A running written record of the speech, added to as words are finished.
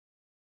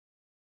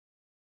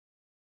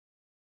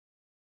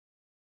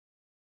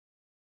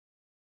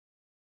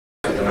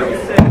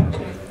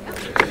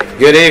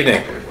Good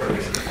evening.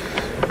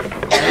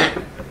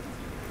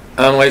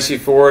 I'm Lacey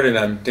Ford, and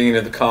I'm Dean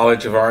of the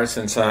College of Arts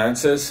and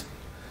Sciences.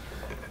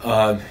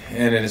 And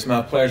it is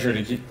my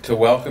pleasure to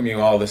welcome you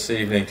all this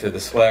evening to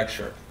this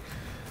lecture.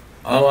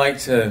 I'd like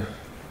to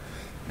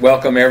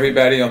welcome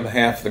everybody on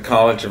behalf of the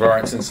College of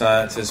Arts and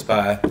Sciences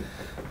by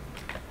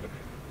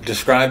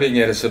describing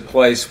it as a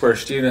place where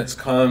students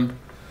come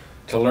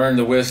to learn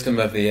the wisdom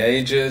of the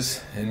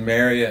ages and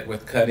marry it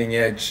with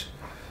cutting-edge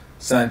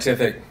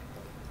scientific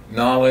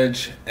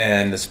knowledge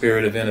and the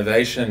spirit of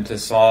innovation to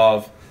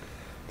solve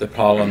the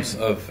problems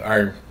of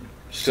our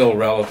still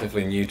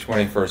relatively new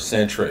 21st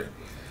century.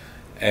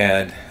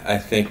 And I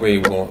think we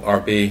will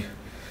be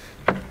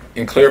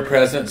in clear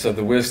presence of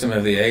the wisdom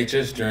of the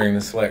ages during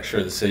this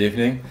lecture this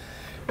evening.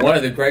 One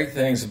of the great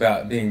things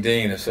about being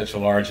dean of such a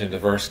large and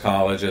diverse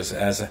college is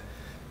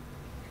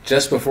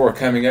just before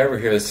coming over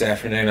here this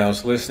afternoon, I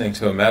was listening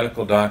to a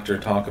medical doctor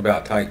talk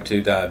about type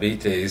 2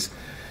 diabetes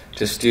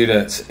to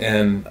students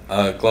in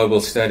Global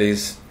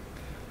Studies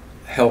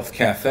Health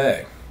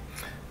Cafe.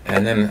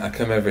 And then I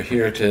come over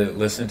here to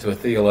listen to a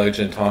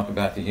theologian talk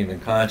about the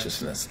human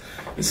consciousness.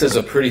 This is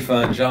a pretty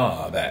fun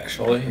job,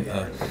 actually.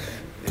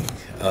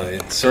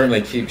 It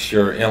certainly keeps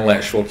your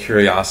intellectual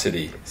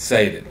curiosity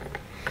sated.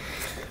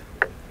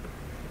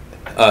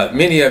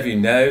 Many of you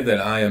know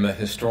that I am a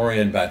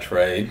historian by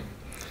trade,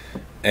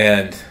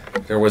 and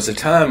there was a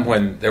time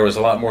when there was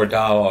a lot more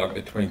dialogue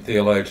between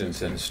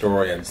theologians and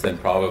historians than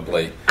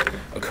probably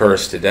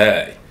occurs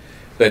today.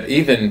 But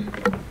even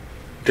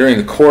during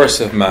the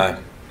course of my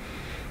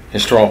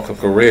historical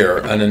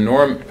career,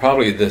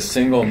 probably the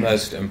single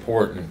most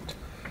important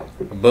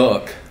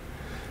book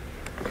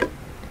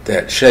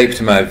that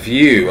shaped my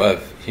view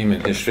of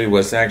human history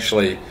was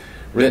actually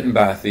written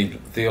by a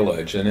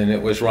theologian, and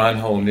it was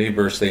Reinhold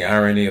Niebuhr's The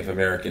Irony of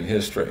American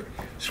History.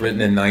 It's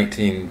written in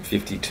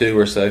 1952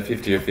 or so,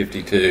 50 or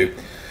 52,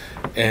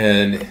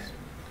 and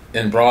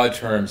in broad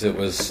terms it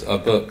was a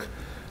book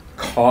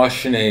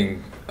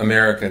cautioning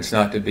Americans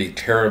not to be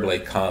terribly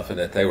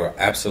confident they were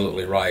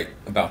absolutely right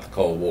about the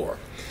Cold War.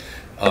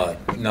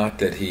 Not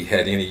that he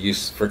had any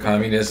use for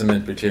communism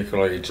in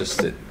particular, just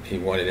that he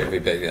wanted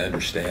everybody to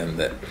understand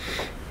that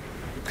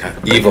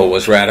evil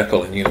was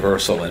radical and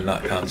universal and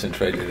not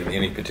concentrated in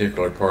any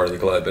particular part of the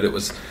globe. But it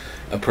was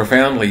a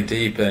profoundly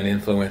deep and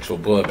influential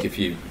book if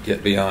you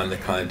get beyond the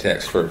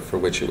context for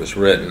which it was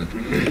written.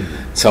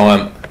 So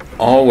I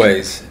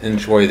always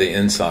enjoy the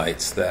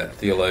insights that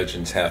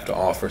theologians have to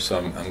offer, so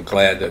I'm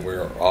glad that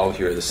we're all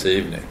here this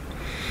evening.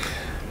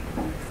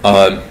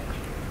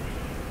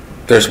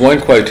 There's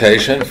one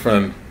quotation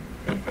from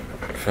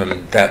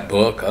that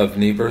book of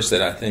Niebuhr's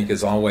that I think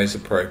is always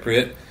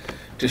appropriate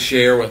to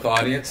share with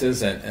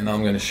audiences, and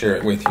I'm going to share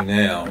it with you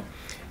now.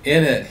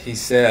 In it, he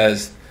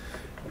says,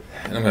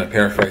 and I'm going to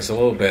paraphrase a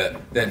little bit,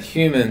 that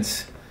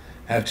humans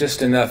have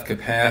just enough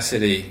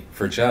capacity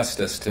for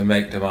justice to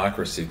make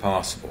democracy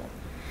possible.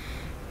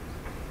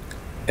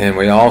 And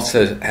we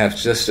also have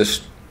just a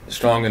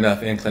strong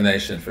enough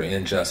inclination for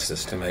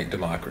injustice to make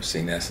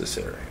democracy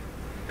necessary.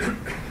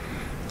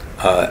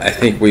 I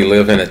think we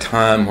live in a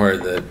time where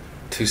the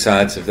two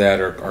sides of that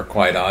are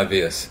quite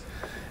obvious,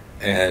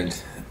 and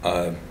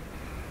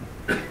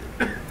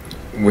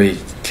we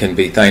can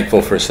be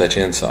thankful for such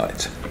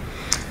insights.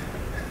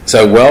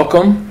 So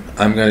welcome.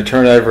 I'm going to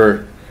turn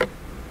over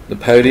the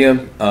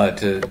podium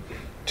to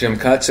Jim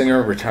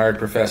Cutzinger, retired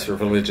professor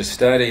of religious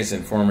studies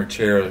and former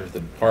chair of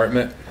the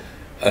department,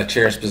 a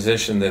chair's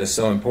position that is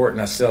so important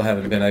I still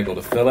haven't been able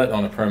to fill it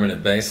on a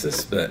permanent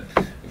basis, but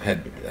we've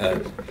had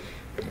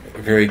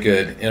very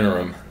good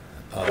interim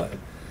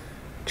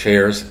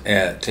chairs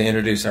to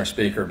introduce our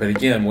speaker. But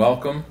again,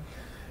 welcome,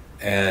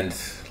 and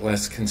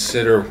let's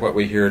consider what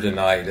we hear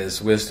tonight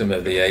as wisdom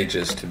of the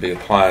ages to be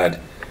applied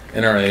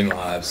in our own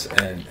lives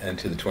and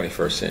to the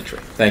 21st century.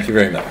 Thank you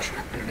very much.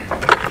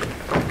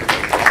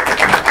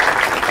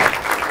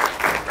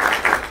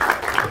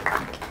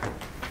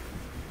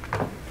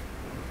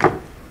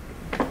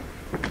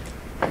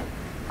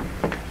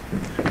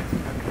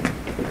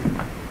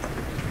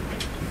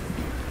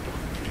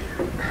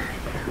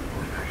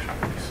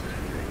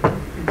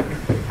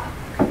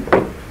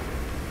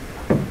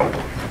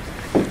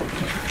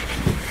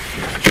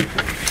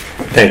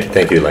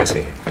 Thank you,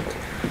 Lacey.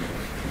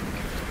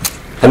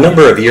 A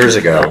number of years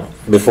ago,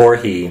 before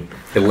he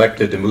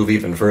elected to move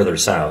even further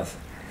south,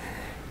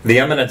 the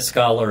eminent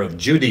scholar of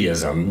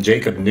Judaism,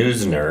 Jacob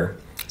Neusner,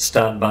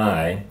 stopped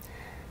by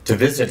to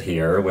visit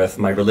here with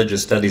my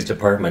religious studies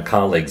department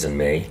colleagues and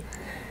me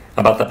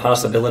about the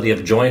possibility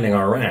of joining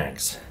our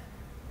ranks.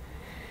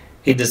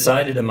 He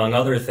decided, among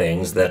other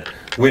things, that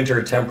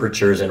winter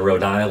temperatures in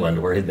Rhode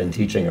Island, where he'd been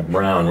teaching at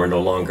Brown, were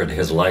no longer to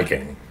his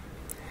liking.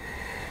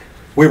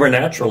 We were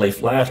naturally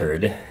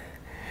flattered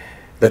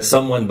that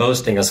someone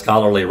boasting a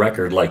scholarly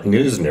record like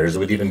Neusner's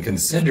would even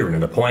consider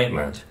an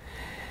appointment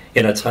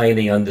in a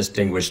tiny,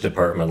 undistinguished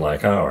department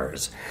like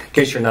ours. In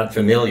case you're not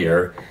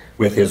familiar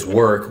with his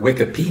work,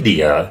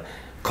 Wikipedia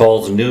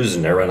calls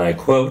Neusner, and I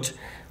quote,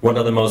 one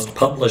of the most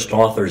published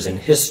authors in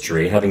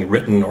history, having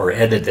written or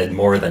edited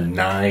more than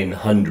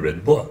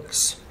 900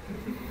 books.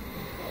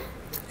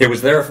 It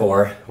was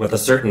therefore with a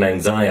certain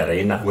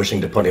anxiety, not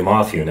wishing to put him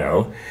off, you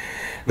know,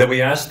 that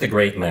we asked the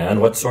great man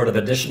what sort of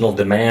additional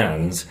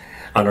demands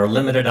on our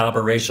limited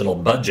operational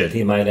budget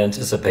he might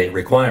anticipate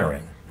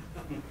requiring.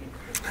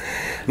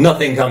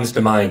 "Nothing comes to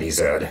mind," he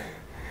said.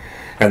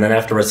 And then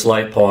after a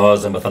slight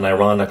pause and with an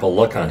ironical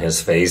look on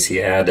his face,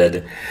 he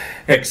added,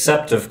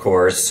 "Except, of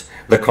course,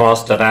 the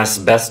cost of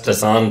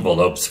asbestos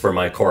envelopes for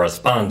my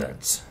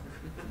correspondence."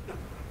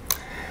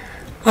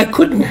 I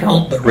couldn't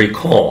help but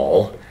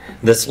recall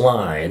this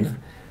line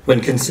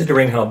when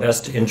considering how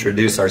best to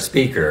introduce our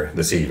speaker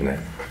this evening.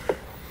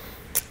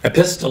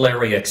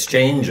 Epistolary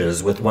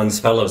exchanges with one's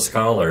fellow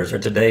scholars are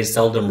today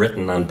seldom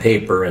written on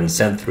paper and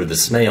sent through the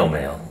snail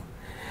mail.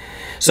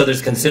 So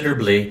there's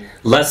considerably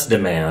less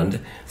demand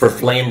for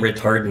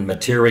flame-retardant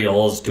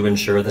materials to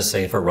ensure the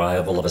safe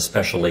arrival of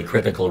especially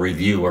critical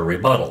review or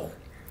rebuttal.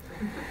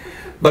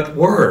 But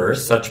were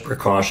such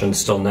precautions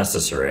still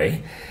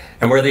necessary,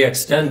 and were they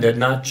extended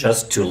not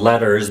just to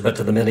letters but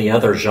to the many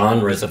other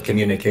genres of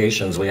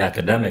communications we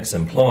academics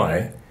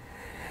employ,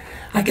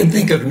 I can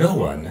think of no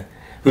one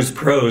whose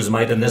prose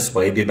might in this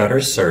way be better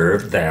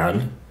served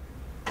than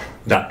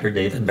Dr.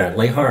 David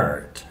Bentley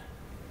Hart.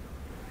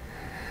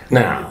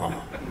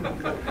 Now,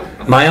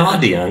 my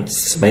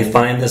audience may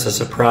find this a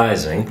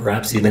surprising,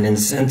 perhaps even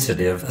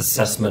insensitive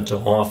assessment to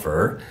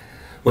offer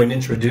when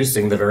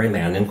introducing the very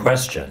man in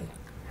question.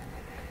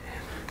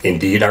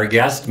 Indeed, our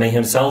guest may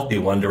himself be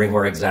wondering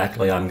where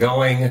exactly I'm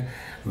going,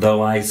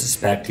 though I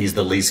suspect he's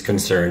the least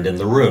concerned in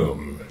the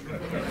room.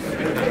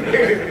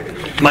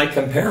 My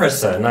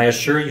comparison, I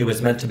assure you,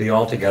 is meant to be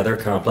altogether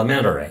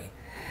complimentary,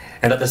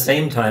 and at the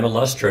same time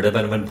illustrative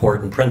of an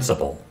important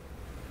principle.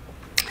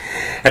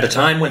 At a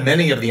time when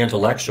many of the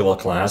intellectual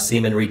class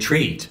seem in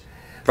retreat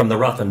from the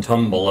rough and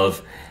tumble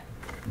of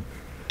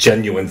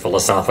genuine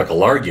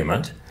philosophical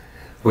argument,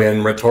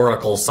 when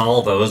rhetorical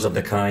salvos of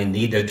the kind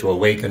needed to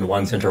awaken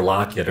one's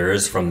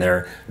interlocutors from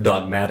their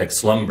dogmatic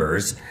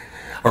slumbers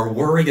are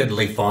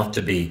worriedly thought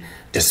to be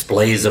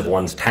displays of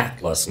one's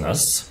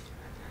tactlessness,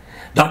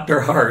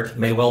 Dr. Hart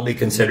may well be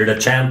considered a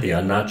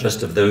champion, not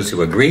just of those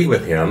who agree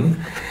with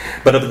him,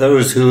 but of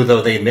those who,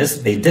 though they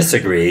may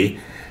disagree,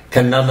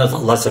 can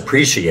nonetheless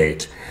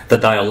appreciate the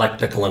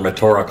dialectical and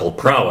rhetorical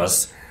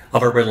prowess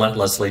of a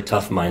relentlessly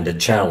tough-minded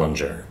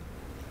challenger.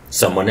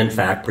 Someone, in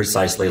fact,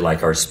 precisely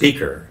like our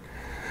speaker,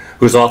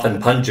 whose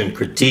often pungent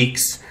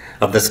critiques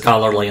of the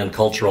scholarly and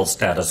cultural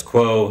status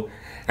quo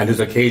and whose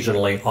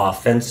occasionally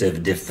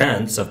offensive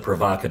defense of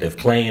provocative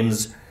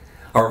claims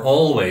are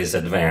always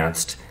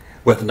advanced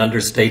with an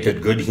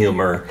understated good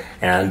humor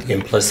and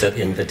implicit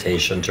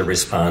invitation to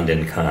respond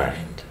in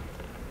kind.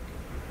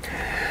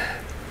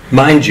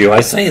 Mind you,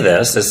 I say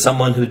this as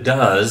someone who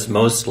does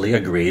mostly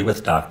agree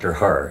with Dr.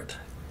 Hart.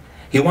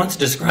 He once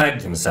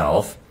described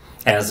himself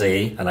as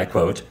a, and I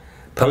quote,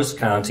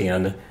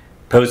 post-Kantian,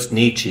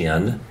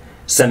 post-Nietzschean,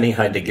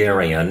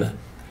 semi-Heideggerian,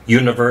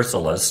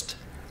 universalist,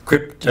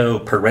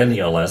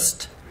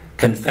 crypto-perennialist,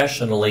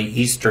 confessionally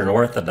Eastern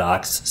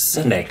Orthodox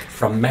cynic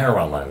from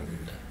Maryland.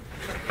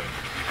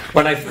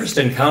 When I first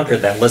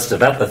encountered that list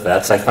of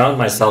epithets, I found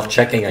myself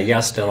checking a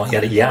yes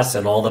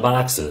in all the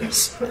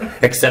boxes,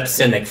 except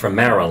cynic from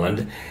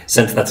Maryland,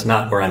 since that's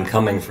not where I'm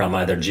coming from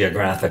either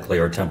geographically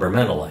or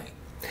temperamentally.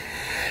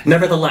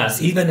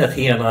 Nevertheless, even if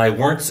he and I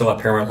weren't so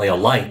apparently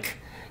alike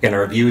in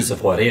our views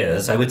of what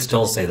is, I would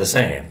still say the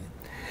same.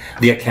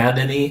 The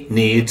Academy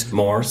needs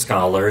more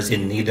scholars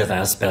in need of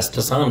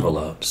asbestos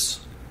envelopes.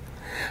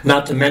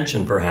 Not to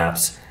mention,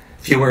 perhaps,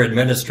 fewer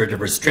administrative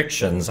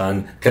restrictions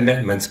on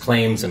commitments,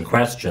 claims, and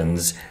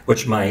questions,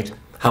 which might,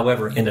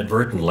 however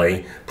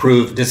inadvertently,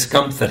 prove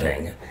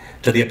discomfiting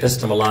to the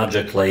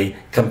epistemologically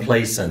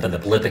complacent and the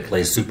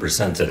politically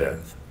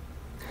supersensitive.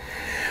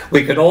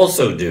 We could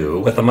also do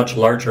with a much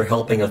larger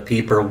helping of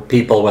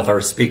people with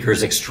our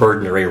speaker's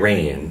extraordinary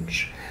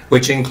range,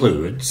 which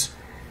includes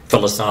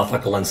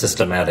philosophical and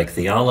systematic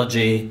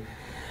theology,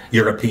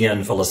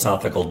 European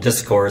philosophical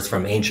discourse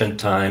from ancient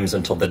times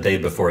until the day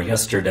before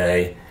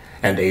yesterday,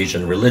 and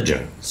Asian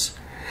religions,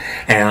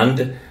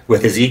 and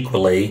with his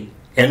equally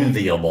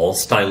enviable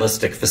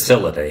stylistic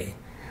facility,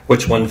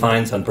 which one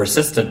finds on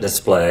persistent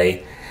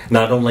display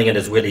not only in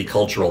his witty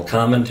cultural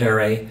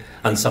commentary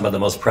on some of the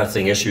most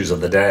pressing issues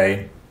of the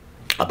day,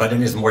 but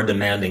in his more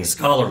demanding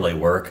scholarly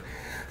work,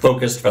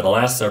 focused for the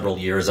last several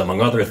years,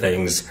 among other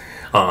things,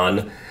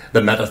 on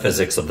the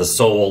metaphysics of the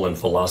soul and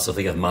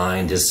philosophy of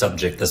mind, his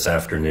subject this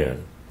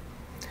afternoon.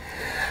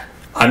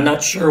 I'm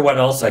not sure what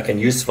else I can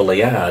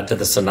usefully add to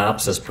the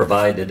synopsis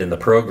provided in the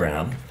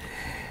program,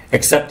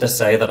 except to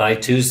say that I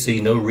too see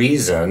no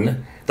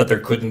reason that there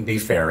couldn't be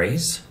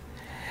fairies,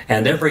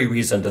 and every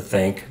reason to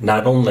think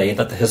not only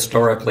that the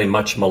historically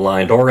much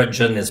maligned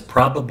Origen is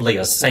probably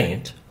a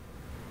saint,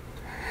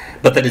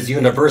 but that his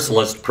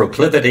universalist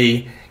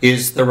proclivity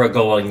is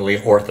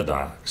thoroughgoingly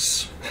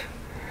orthodox.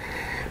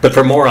 But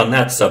for more on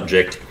that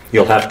subject,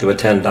 you'll have to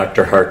attend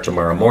Dr. Hart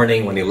tomorrow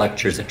morning when he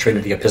lectures at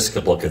Trinity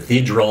Episcopal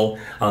Cathedral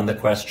on the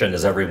question,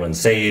 is everyone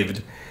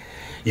saved?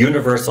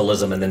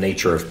 Universalism and the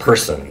nature of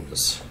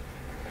persons.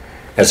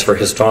 As for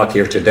his talk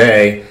here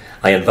today,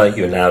 I invite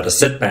you now to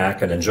sit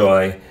back and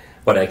enjoy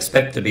what I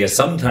expect to be a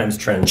sometimes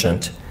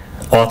trenchant,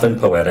 often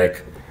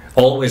poetic,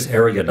 always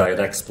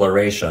erudite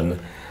exploration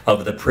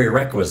of the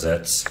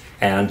prerequisites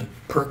and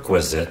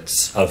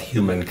perquisites of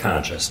human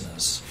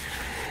consciousness.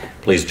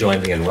 Please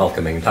join me in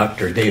welcoming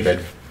Dr.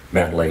 David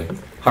Bentley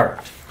Hart.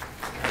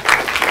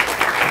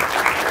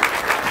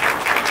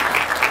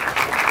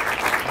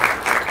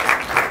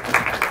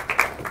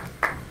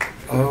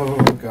 Oh,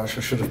 gosh,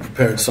 I should have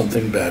prepared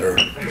something better.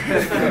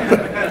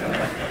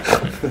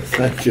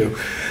 Thank you.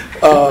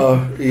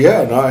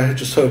 I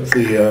just hope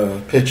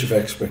the pitch of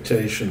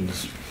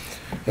expectations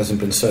hasn't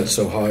been set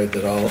so high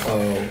that I'll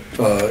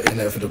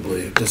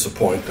inevitably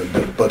disappoint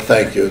them. But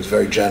thank you, it's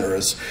very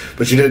generous.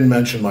 But you didn't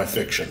mention my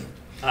fiction.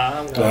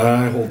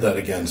 I hold that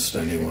against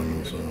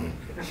anyone. So.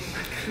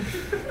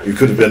 You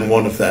could have been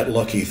one of that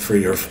lucky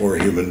 3 or 4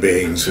 human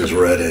beings who's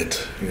read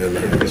it. You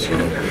know,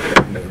 so.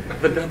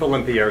 The Devil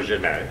and Pierre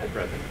Genet, I've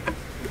read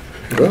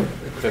it. Well,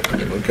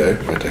 okay,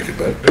 I take it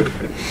back.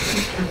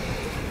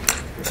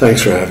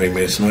 Thanks for having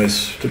me. It's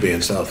nice to be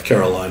in South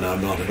Carolina.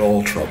 I'm not at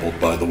all troubled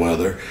by the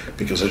weather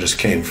because I just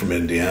came from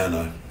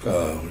Indiana,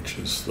 which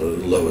is the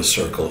lowest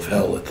circle of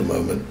hell at the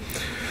moment.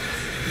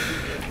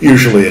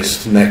 Usually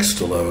it's next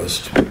to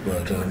lowest,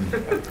 but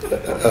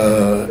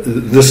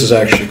this is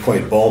actually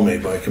quite balmy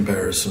by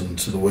comparison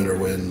to the winter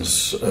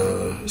winds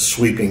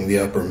sweeping the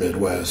upper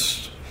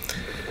Midwest.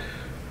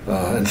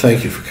 And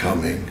thank you for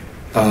coming.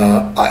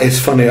 It's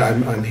funny,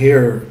 I'm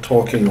here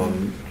talking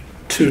on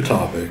 2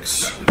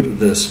 topics,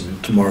 this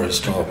and tomorrow's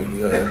topic,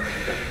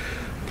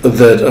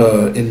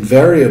 that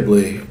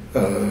invariably,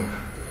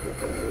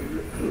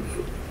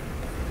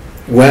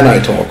 when I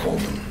talk on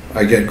them,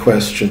 I get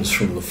questions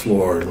from the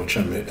floor in which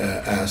I'm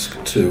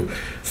asked to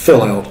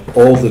fill out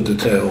all the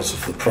details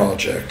of the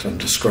project I'm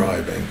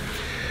describing.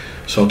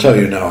 So I'll tell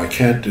you now, I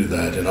can't do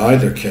that in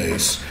either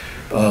case.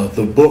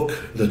 The book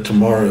that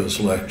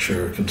tomorrow's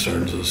lecture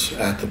concerns is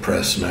at the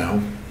press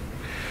now,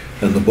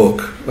 and the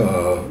book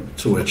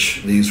to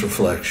which these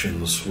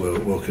reflections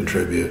will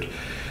contribute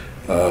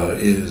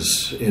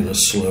is in a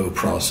slow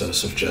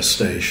process of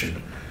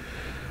gestation.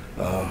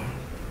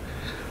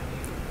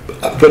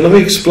 But let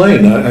me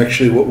explain,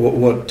 actually,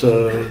 what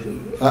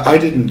I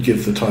didn't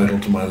give the title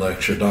to my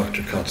lecture,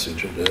 Dr.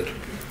 Kutzinger did.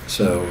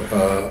 So,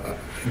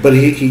 but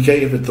he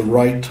gave it the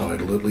right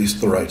title, at least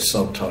the right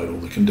subtitle,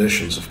 The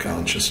Conditions of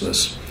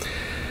Consciousness.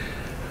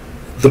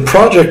 The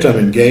project I'm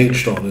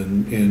engaged on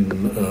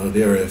in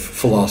the area of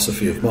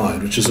philosophy of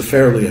mind, which is a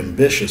fairly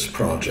ambitious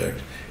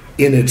project,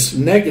 in its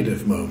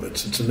negative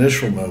moments, its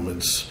initial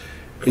moments,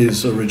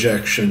 is a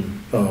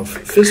rejection of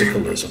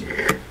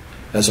physicalism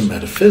as a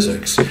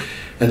metaphysics,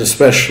 and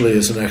especially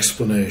as an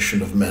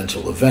explanation of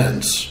mental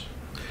events.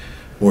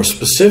 More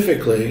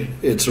specifically,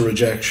 it's a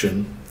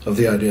rejection of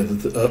the idea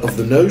that of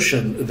the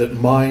notion that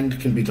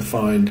mind can be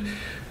defined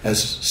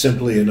as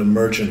simply an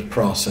emergent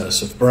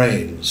process of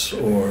brains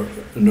or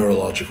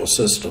neurological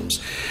systems.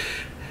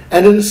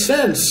 And in a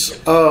sense,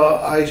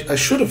 I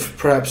should have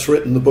perhaps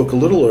written the book a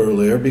little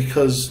earlier,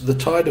 because the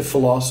tide of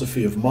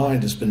philosophy of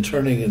mind has been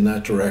turning in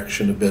that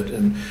direction a bit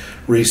in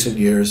recent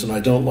years, and I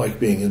don't like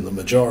being in the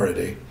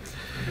majority.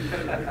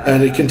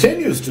 And it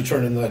continues to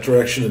turn in that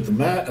direction at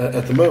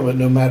the moment,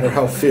 no matter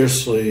how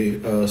fiercely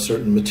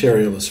certain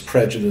materialist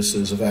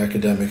prejudices of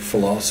academic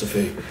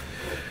philosophy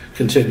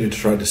continue to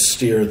try to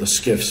steer the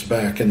skiffs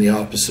back in the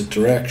opposite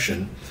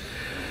direction.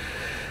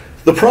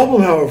 The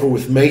problem, however,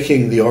 with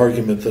making the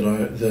argument that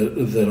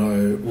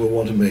I will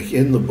want to make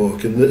in the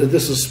book, and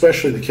this is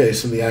especially the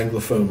case in the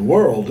Anglophone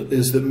world,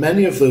 is that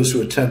many of those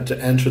who attempt to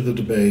enter the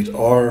debate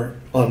are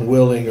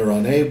unwilling or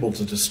unable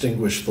to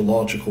distinguish the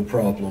logical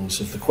problems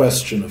of the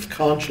question of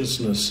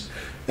consciousness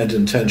and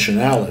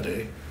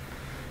intentionality,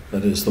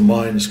 that is, the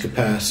mind's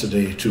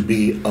capacity to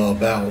be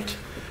about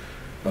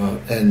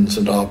ends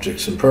and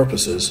objects and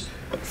purposes,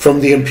 from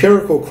the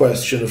empirical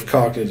question of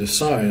cognitive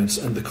science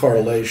and the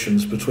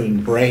correlations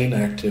between brain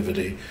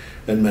activity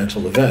and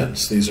mental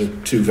events. These are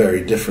 2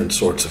 very different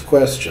sorts of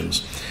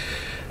questions.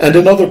 And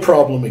another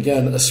problem,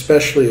 again,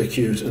 especially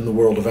acute in the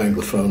world of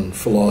Anglophone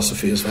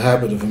philosophy, is the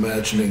habit of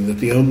imagining that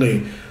the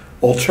only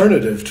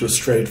alternative to a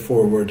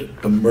straightforward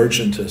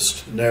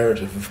emergentist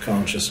narrative of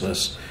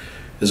consciousness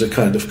is a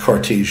kind of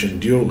Cartesian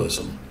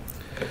dualism.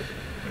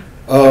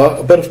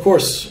 But of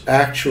course,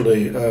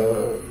 actually,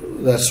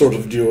 that sort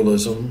of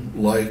dualism,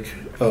 like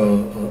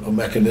a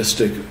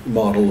mechanistic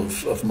model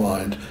of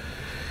mind,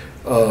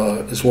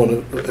 is one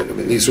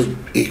of these are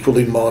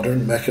equally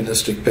modern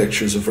mechanistic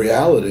pictures of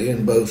reality,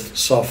 and both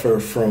suffer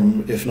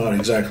from, if not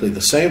exactly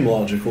the same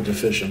logical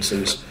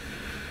deficiencies,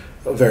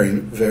 very,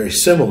 very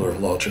similar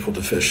logical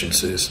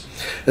deficiencies.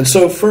 And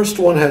so first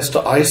one has to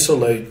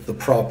isolate the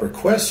proper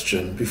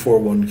question before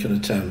one can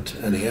attempt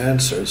any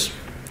answers.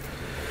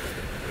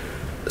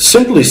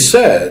 Simply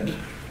said,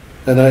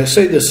 and I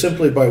say this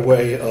simply by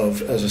way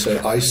of, as I say,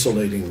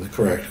 isolating the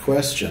correct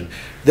question,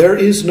 there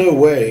is no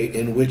way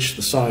in which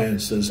the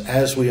sciences,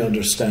 as we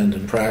understand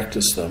and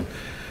practice them,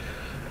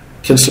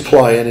 can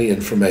supply any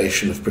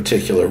information of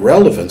particular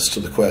relevance to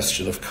the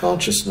question of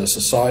consciousness,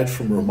 aside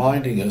from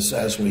reminding us,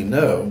 as we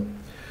know,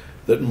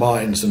 that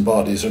minds and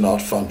bodies are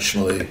not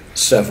functionally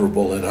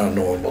severable in our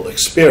normal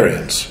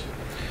experience.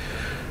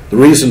 The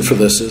reason for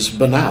this is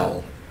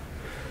banal.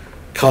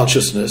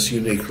 Consciousness,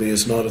 uniquely,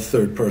 is not a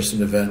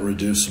third-person event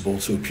reducible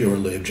to a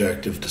purely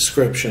objective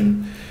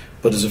description,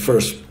 but is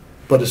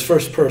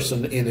first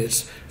person in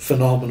its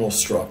phenomenal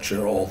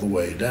structure all the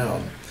way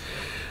down.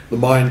 The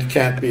mind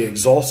can't be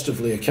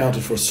exhaustively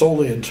accounted for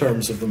solely in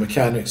terms of the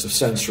mechanics of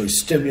sensory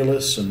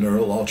stimulus and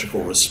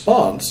neurological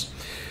response,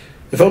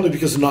 if only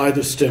because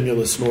neither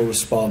stimulus nor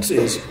response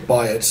is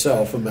by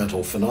itself a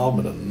mental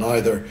phenomenon.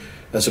 Neither,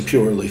 as a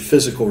purely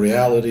physical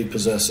reality,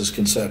 possesses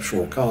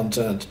conceptual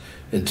content,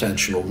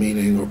 intentional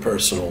meaning, or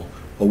personal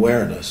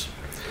awareness.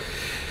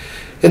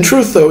 In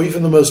truth, though,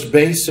 even the most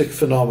basic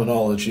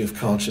phenomenology of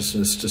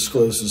consciousness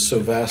discloses so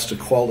vast a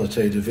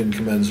qualitative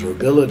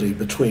incommensurability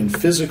between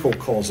physical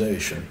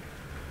causation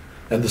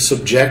and the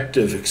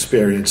subjective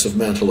experience of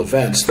mental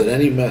events that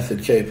any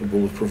method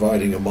capable of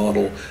providing a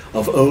model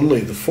of only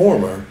the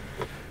former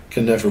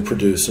can never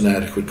produce an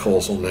adequate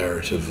causal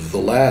narrative of the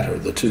latter.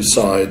 The two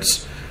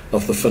sides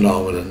of the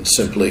phenomenon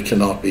simply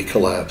cannot be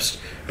collapsed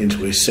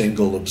into a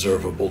single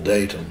observable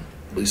datum,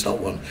 at least not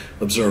one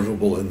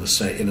observable in a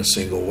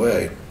single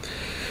way,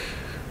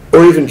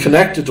 or even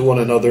connected to one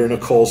another in a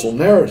causal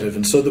narrative,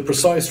 and so the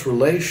precise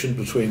relation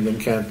between them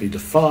can't be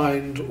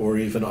defined or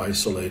even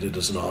isolated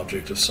as an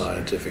object of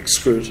scientific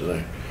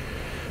scrutiny.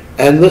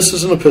 And this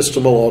is an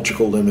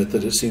epistemological limit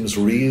that it seems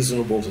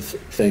reasonable to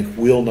think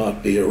will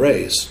not be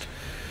erased,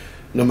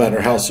 no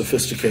matter how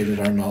sophisticated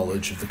our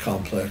knowledge of the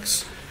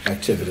complex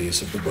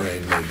activities of the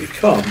brain may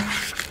become,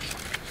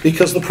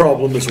 because the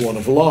problem is one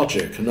of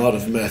logic, not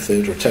of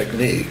method or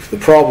technique. The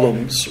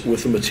problems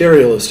with the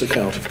materialist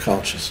account of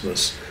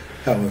consciousness,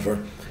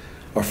 however,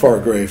 are far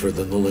graver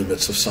than the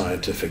limits of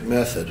scientific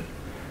method.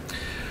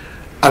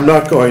 I'm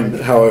not going,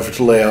 however,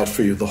 to lay out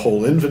for you the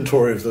whole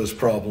inventory of those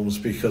problems,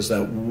 because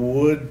that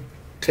would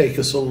take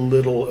us a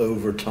little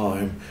over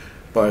time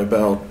by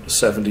about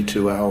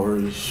 72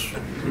 hours.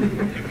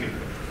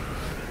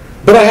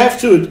 But I have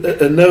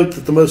to note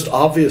that the most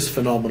obvious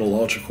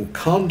phenomenological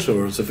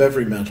contours of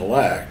every mental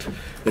act,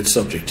 its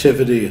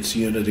subjectivity, its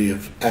unity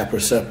of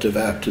apperceptive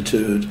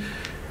aptitude,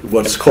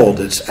 what's called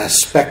its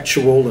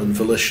aspectual and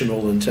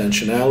volitional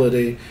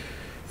intentionality,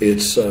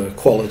 its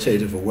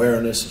qualitative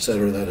awareness,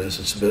 etc. That is,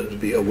 it's to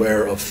be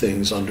aware of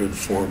things under the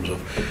forms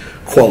of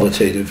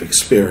qualitative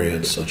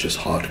experience, such as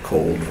hot,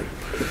 cold,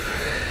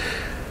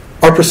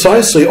 are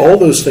precisely all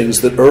those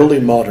things that early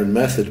modern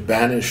method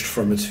banished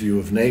from its view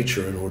of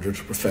nature in order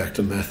to perfect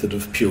a method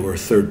of pure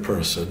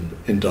third-person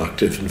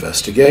inductive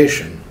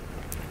investigation.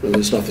 Well,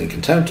 there's nothing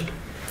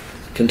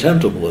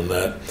contemptible in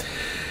that.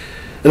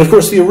 And of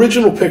course, the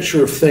original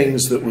picture of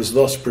things that was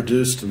thus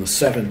produced in the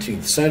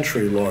 17th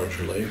century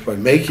largely, by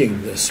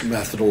making this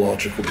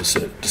methodological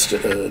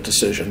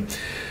decision,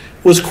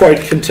 was quite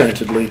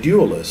contentedly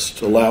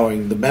dualist,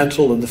 allowing the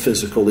mental and the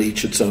physical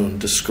each its own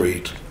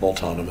discrete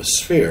autonomous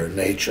sphere.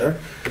 Nature,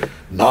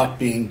 not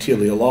being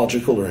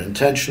teleological or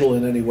intentional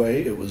in any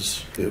way, it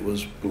was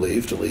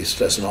believed, at least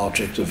as an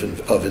object of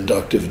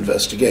inductive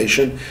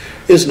investigation,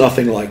 is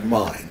nothing like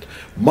mind.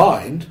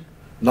 Mind,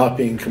 not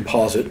being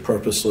composite,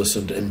 purposeless,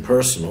 and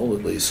impersonal,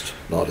 at least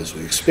not as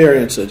we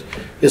experience it,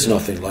 is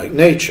nothing like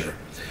nature.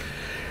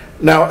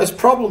 Now, as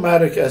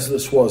problematic as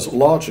this was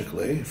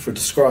logically for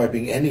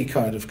describing any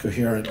kind of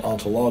coherent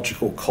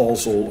ontological,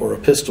 causal, or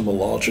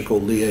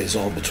epistemological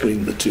liaison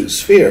between the two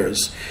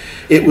spheres,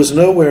 it was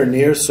nowhere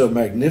near so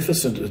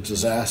magnificent a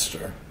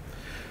disaster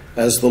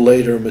as the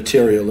later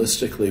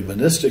materialistically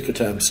monistic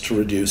attempts to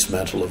reduce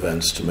mental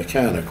events to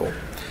mechanical.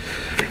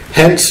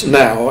 Hence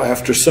now,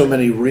 after so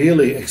many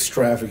really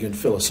extravagant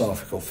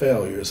philosophical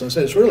failures, I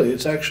say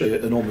it's actually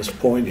an almost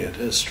poignant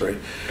history.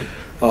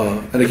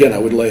 And again, I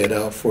would lay it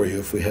out for you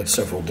if we had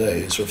several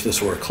days, or if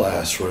this were a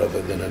class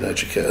rather than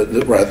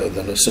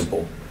a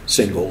simple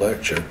single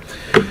lecture.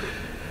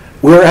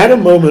 We're at a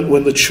moment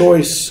when the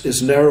choice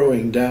is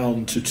narrowing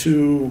down to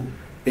two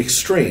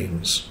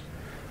extremes.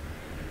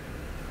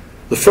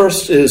 The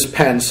first is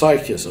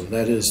panpsychism,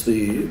 that is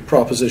the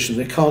proposition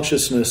that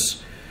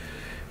consciousness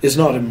is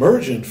not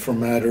emergent from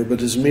matter,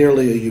 but is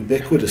merely a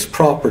ubiquitous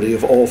property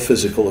of all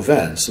physical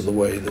events, in the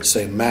way that,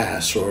 say,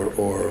 mass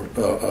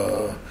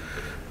or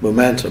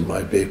momentum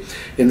might be,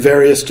 in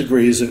various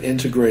degrees of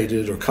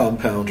integrated or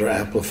compound or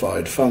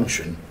amplified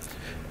function,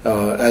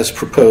 as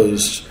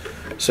proposed,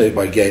 say,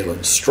 by Galen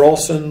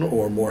Strawson,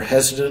 or more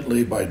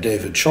hesitantly by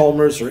David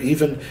Chalmers, or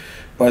even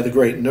by the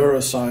great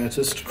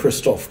neuroscientist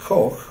Christoph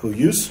Koch, who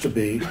used to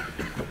be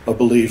a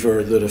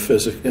believer that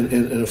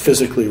in a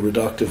physically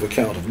reductive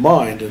account of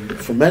mind, and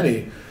for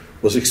many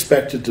was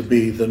expected to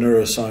be the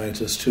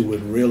neuroscientist who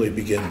would really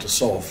begin to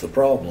solve the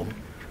problem.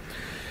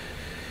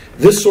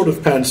 This sort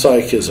of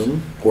panpsychism,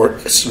 or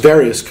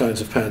various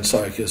kinds of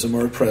panpsychism,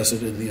 are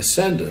present in the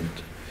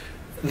ascendant.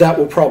 That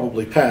will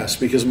probably pass,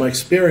 because my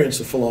experience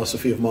of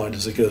philosophy of mind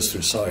is it goes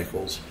through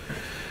cycles.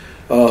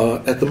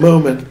 At the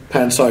moment,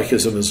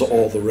 panpsychism is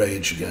all the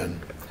rage again.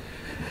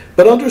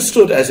 But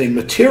understood as a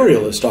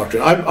materialist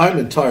doctrine, I'm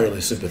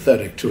entirely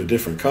sympathetic to a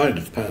different kind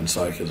of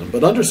panpsychism,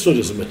 but understood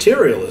as a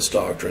materialist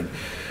doctrine,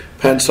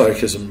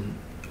 panpsychism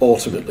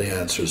ultimately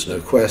answers no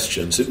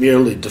questions. It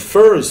merely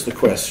defers the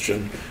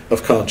question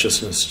of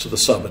consciousness to the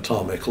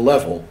subatomic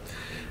level,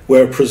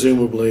 where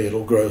presumably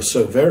it'll grow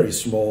so very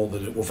small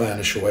that it will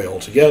vanish away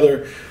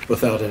altogether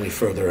without any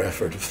further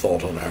effort of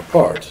thought on our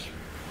part.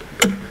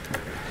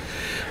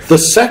 The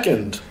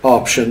second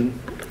option,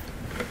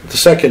 the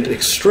second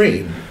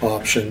extreme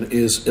option,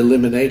 is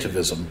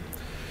eliminativism,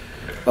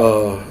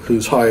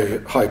 whose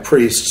high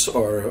priests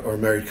are a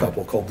married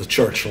couple called the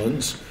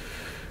Churchlands,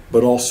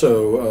 but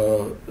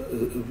also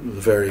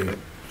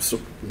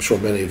I'm sure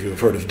many of you have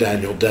heard of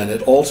Daniel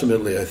Dennett.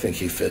 Ultimately, I think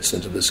he fits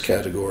into this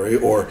category,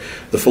 or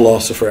the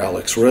philosopher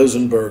Alex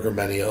Rosenberg, or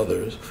many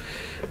others,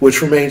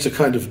 which remains a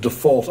kind of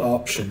default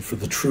option for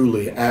the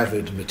truly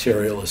avid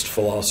materialist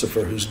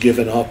philosopher who's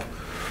given up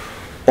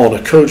on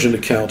a cogent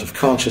account of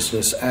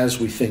consciousness as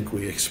we think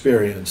we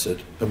experience it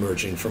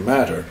emerging from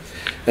matter.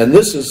 And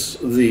this is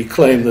the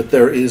claim that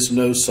there is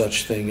no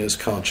such thing as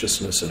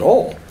consciousness at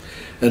all,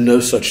 and no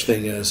such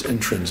thing as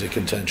intrinsic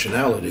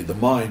intentionality. The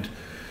mind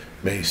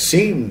may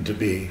seem to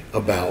be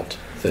about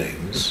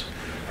things,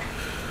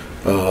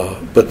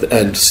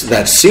 and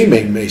that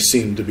seeming may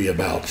seem to be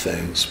about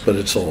things, but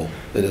it's all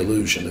an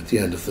illusion at the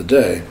end of the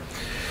day.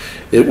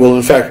 It will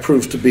in fact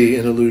prove to be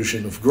an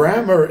illusion of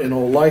grammar in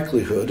all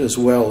likelihood, as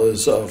well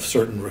as of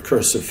certain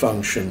recursive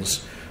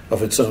functions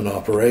of its own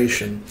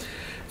operation,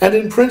 and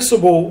in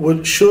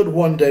principle should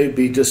one day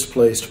be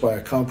displaced by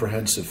a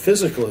comprehensive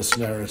physicalist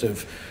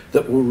narrative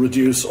that will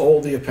reduce all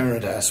the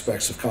apparent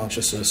aspects of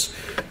consciousness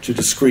to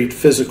discrete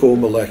physical,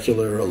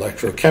 molecular,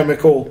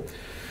 electrochemical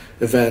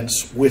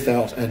events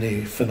without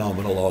any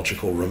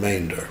phenomenological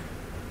remainder.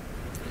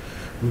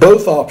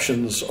 Both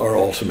options are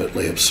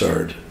ultimately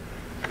absurd,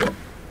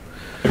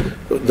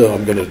 though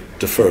I'm going to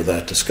defer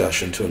that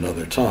discussion to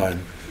another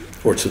time,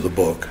 or to the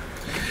book.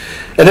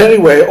 And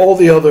anyway, all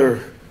the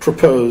other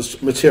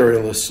proposed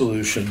materialist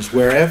solutions,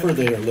 wherever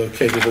they are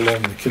located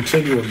along the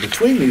continuum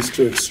between these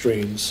two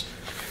extremes,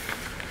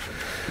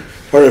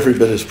 are every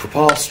bit as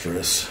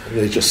preposterous.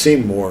 They just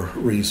seem more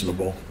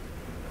reasonable.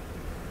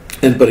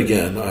 But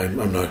again,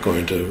 I'm not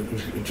going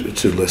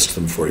to list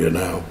them for you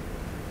now.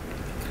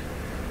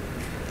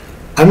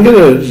 I'm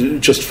going to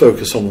just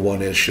focus on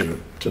one issue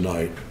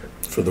tonight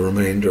for the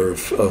remainder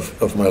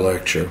of my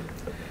lecture,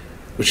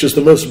 which is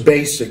the most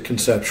basic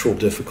conceptual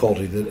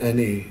difficulty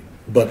that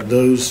but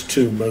those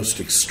two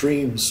most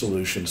extreme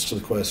solutions to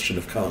the question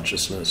of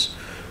consciousness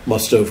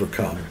must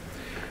overcome.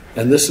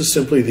 And this is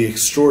simply the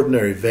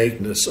extraordinary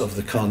vagueness of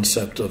the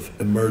concept of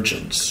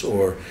emergence,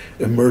 or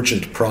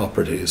emergent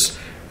properties,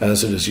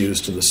 as it is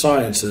used in the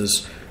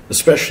sciences,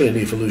 especially in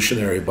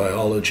evolutionary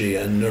biology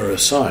and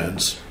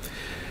neuroscience,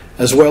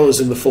 as well as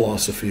in the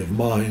philosophy of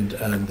mind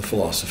and the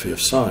philosophy of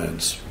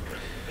science.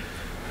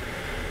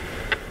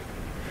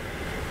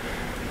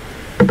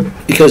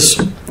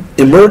 Because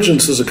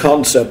emergence is a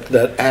concept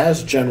that,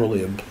 as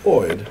generally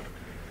employed,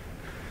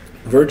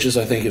 verges,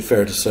 I think it's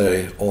fair to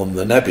say, on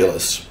the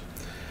nebulous.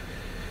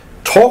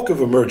 Talk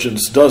of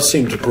emergence does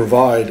seem to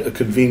provide a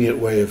convenient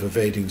way of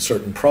evading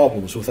certain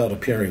problems without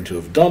appearing to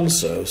have done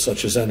so,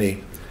 such as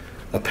any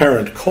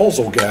apparent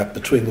causal gap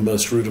between the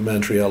most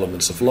rudimentary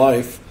elements of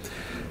life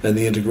and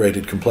the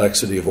integrated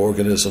complexity of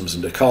organisms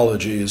and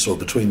ecologies, or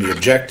between the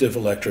objective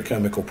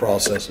electrochemical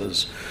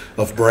processes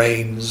of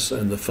brains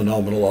and the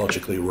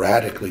phenomenologically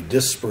radically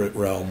disparate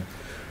realm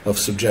of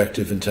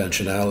subjective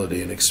intentionality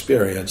and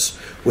experience,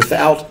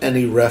 without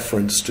any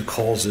reference to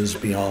causes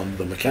beyond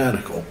the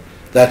mechanical.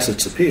 That's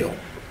its appeal.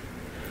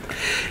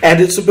 And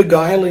it's a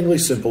beguilingly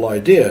simple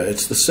idea.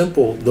 It's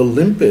the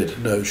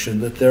limpid notion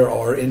that there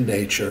are in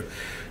nature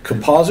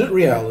composite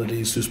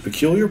realities whose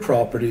peculiar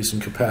properties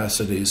and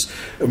capacities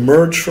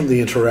emerge from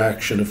the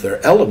interaction of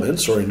their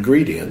elements or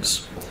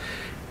ingredients,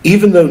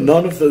 even though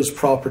none of those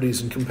properties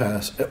and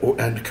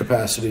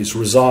capacities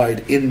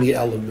reside in the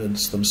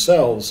elements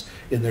themselves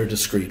in their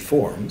discrete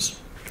forms.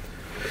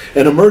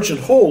 An emergent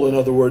whole, in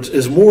other words,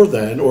 is more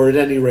than, or at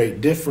any rate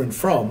different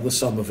from, the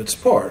sum of its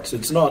parts.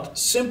 It's not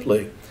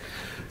simply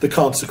the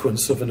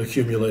consequence of an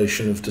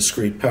accumulation of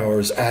discrete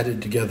powers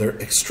added together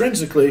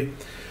extrinsically,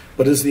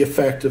 but is the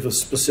effect of a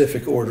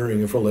specific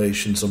ordering of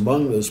relations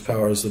among those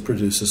powers that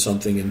produces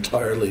something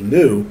entirely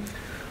new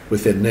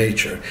within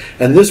nature.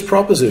 And this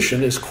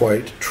proposition is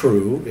quite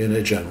true in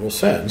a general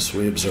sense.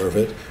 We observe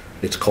it.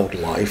 It's called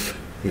life.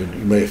 You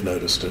may have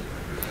noticed it.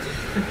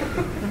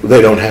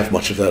 They don't have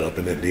much of that up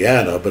in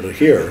Indiana, but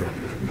here.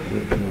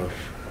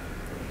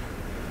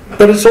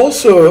 But it's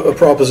also a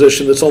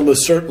proposition that's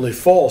almost certainly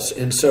false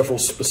in several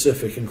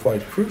specific and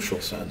quite crucial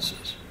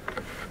senses.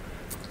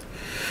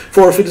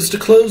 For if it is to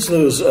close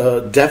those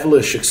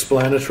devilish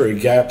explanatory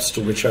gaps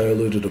to which I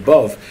alluded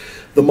above,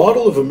 the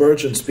model of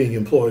emergence being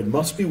employed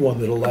must be one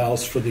that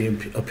allows for the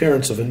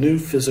appearance of a new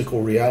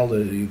physical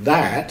reality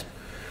that,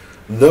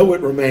 though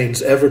it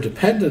remains ever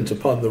dependent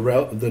upon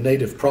the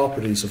native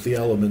properties of the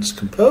elements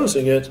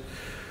composing it,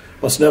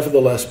 must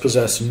nevertheless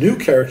possess new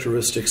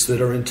characteristics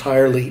that are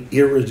entirely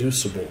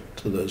irreducible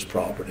to those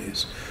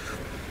properties.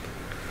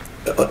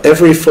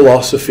 Every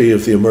philosophy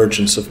of the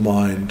emergence of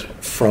mind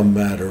from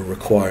matter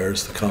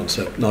requires the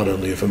concept not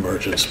only of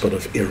emergence, but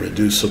of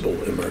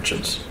irreducible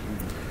emergence.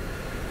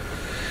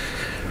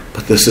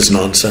 But this is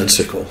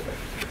nonsensical.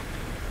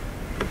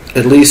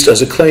 At least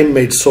as a claim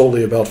made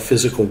solely about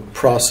physical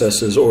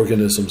processes,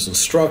 organisms, and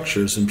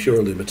structures in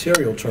purely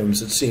material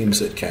terms, it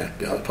seems it can't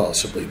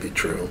possibly be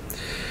true.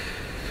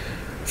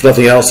 If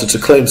nothing else, it's a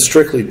claim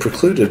strictly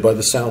precluded by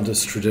the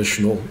soundest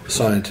traditional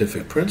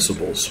scientific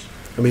principles.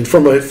 I mean,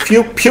 from a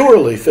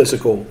purely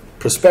physical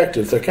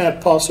perspective, there can't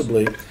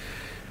possibly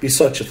be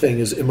such a thing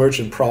as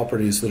emergent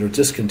properties that are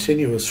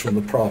discontinuous from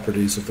the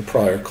properties of the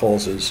prior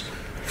causes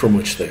from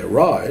which they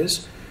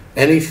arise.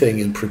 Anything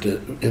in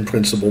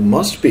principle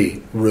must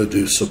be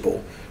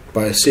reducible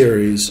by a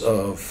series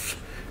of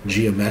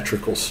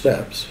geometrical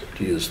steps,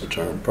 to use the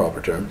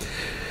proper term,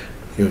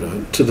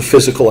 to the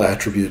physical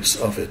attributes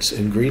of its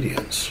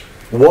ingredients.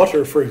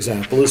 Water, for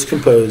example, is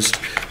composed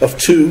of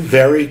two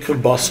very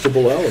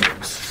combustible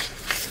elements,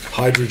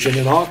 hydrogen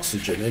and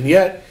oxygen, and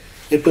yet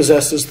it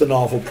possesses the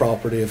novel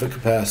property of a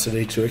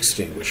capacity to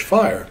extinguish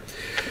fire.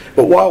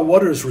 But while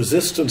water's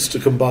resistance to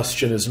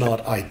combustion is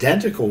not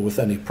identical with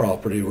any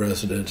property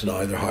resident in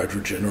either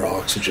hydrogen or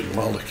oxygen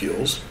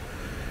molecules,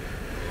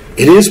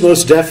 it is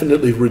most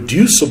definitely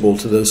reducible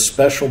to those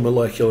special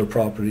molecular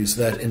properties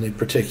that, in a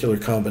particular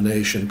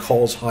combination,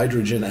 cause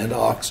hydrogen and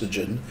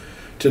oxygen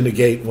to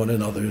negate one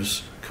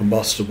another's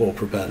combustible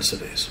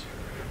propensities.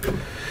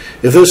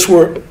 If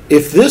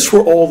this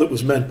were all that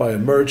was meant by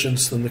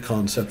emergence, then the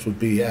concept would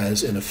be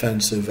as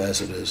inoffensive as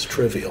it is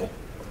trivial.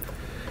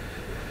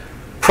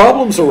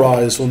 Problems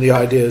arise when the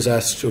idea is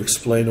asked to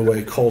explain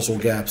away causal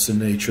gaps in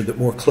nature that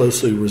more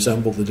closely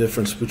resemble the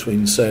difference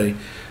between, say,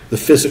 the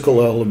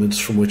physical elements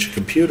from which a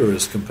computer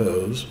is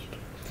composed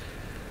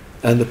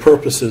and the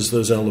purposes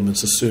those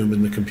elements assume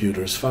in the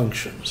computer's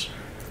functions.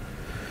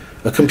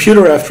 A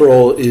computer, after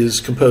all, is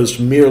composed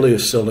merely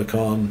of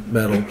silicon,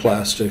 metal,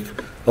 plastic,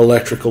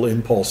 electrical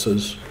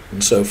impulses,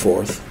 and so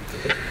forth.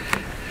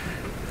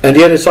 And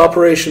yet its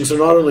operations are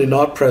not only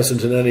not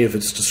present in any of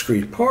its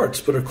discrete parts,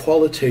 but are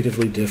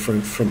qualitatively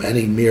different from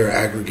any mere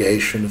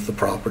aggregation of the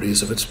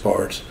properties of its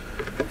parts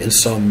in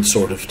some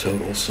sort of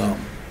total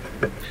sum.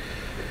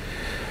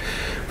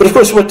 But of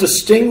course, what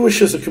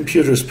distinguishes a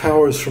computer's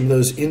powers from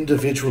those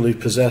individually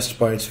possessed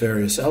by its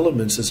various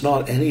elements is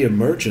not any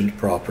emergent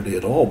property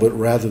at all, but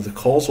rather the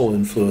causal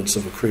influence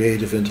of a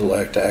creative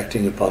intellect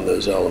acting upon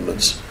those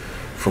elements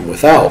from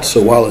without.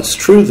 So while it's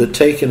true that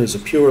taken as a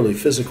purely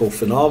physical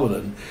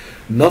phenomenon,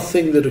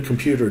 nothing that a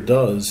computer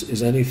does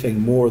is anything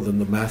more than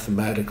the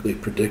mathematically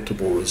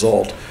predictable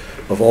result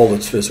of all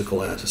its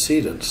physical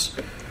antecedents,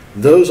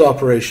 those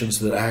operations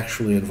that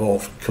actually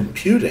involve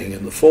computing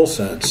in the full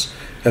sense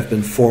have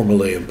been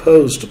formally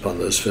imposed upon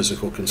those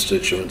physical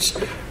constituents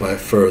by a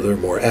further,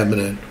 more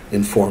eminent,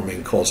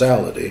 informing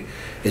causality,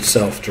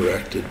 itself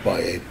directed by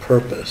a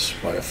purpose,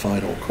 by a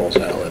final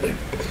causality,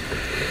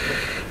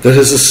 that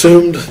has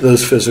assumed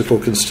those physical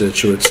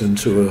constituents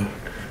into a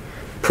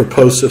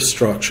purposive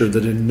structure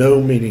that in no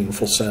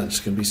meaningful sense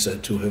can be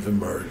said to have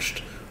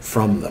emerged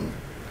from them.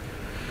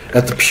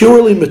 At the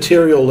purely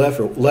material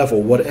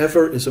level,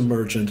 whatever is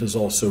emergent is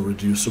also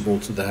reducible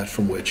to that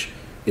from which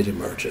it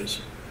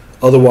emerges.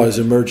 Otherwise,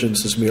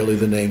 emergence is merely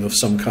the name of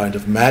some kind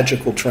of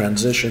magical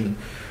transition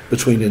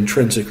between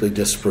intrinsically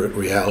disparate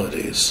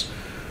realities.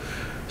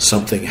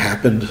 Something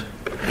happened,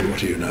 and what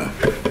do you know?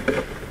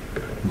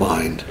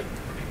 Mind.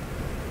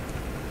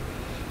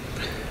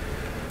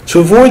 To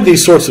avoid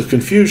these sorts of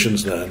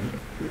confusions, then,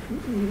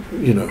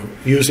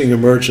 using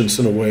emergence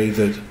in a way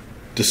that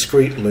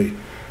discreetly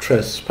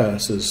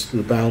trespasses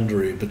the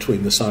boundary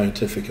between the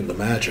scientific and the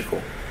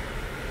magical,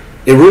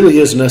 it really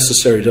is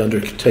necessary to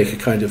undertake a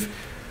kind of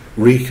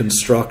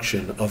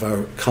reconstruction of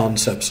our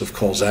concepts of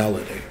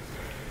causality.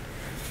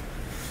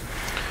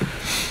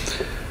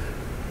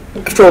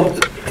 After all,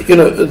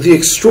 the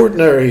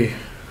extraordinary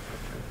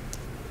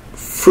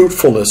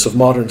fruitfulness of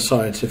modern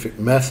scientific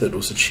method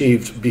was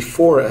achieved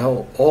before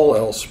all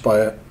else by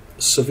a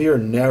severe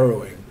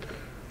narrowing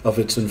of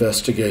its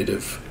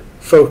investigative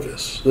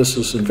focus. This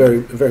is very,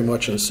 very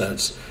much, in a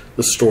sense,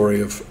 the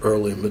story of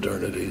early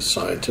modernity's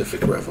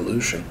scientific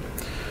revolution.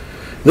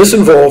 This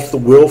involved the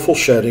willful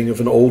shedding of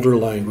an older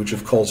language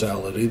of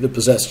causality that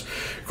possessed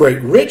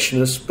great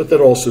richness, but that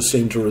also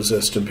seemed to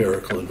resist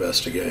empirical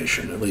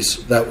investigation. At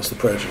least that was the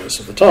prejudice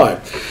of the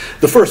time.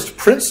 The first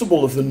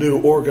principle of the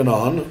new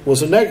organon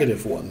was a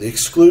negative one, the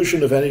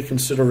exclusion of any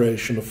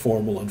consideration of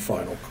formal and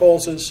final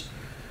causes,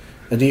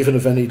 and even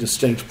of any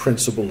distinct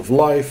principle of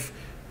life,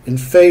 in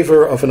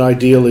favor of an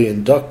ideally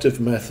inductive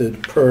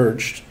method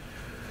purged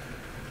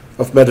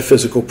of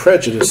metaphysical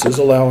prejudices,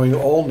 allowing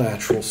all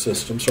natural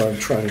systems, I'm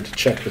trying to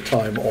check the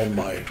time on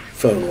my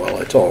phone while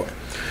I talk,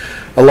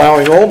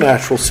 allowing all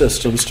natural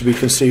systems to be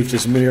conceived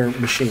as mere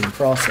machine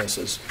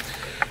processes.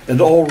 and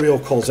all real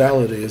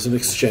causality is an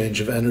exchange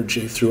of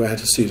energy through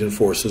antecedent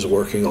forces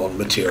working on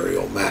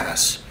material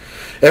mass.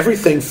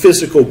 Everything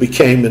physical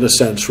became, in a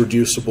sense,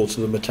 reducible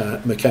to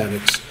the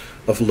mechanics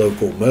of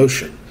local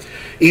motion.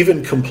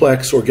 Even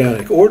complex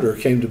organic order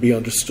came to be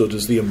understood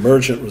as the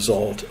emergent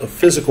result of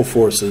physical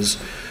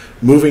forces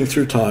moving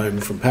through time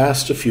from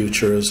past to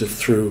future as if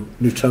through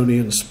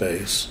Newtonian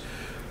space,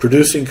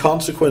 producing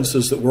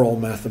consequences that were all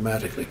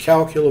mathematically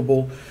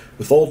calculable,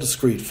 with all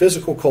discrete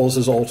physical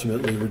causes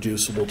ultimately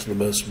reducible to the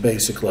most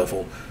basic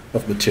level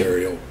of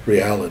material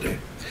reality.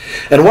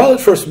 And while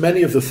at first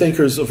many of the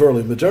thinkers of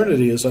early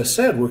modernity, as I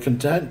said, were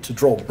content to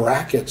draw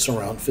brackets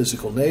around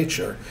physical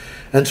nature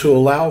and to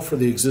allow for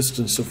the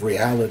existence of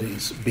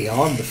realities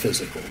beyond the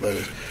physical, that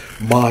is,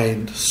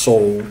 mind,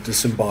 soul,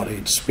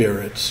 disembodied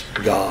spirits,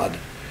 God,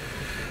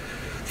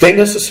 they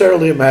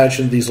necessarily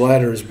imagined these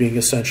latter as being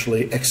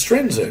essentially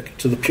extrinsic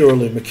to the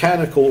purely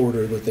mechanical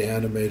order that they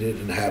animated,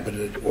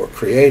 inhabited, or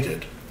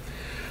created.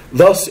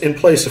 Thus, in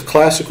place of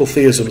classical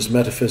theism's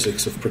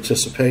metaphysics of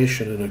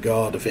participation in a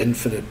God of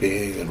infinite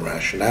being and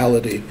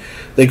rationality,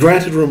 they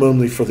granted room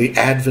only for the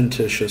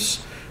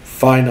adventitious,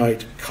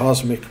 finite,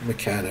 cosmic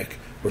mechanic,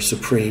 or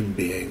supreme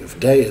being of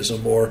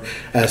deism, or,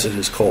 as it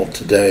is called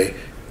today,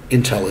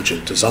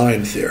 intelligent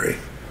design theory.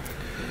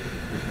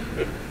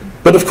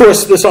 But of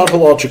course, this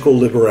ontological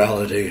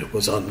liberality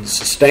was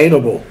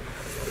unsustainable.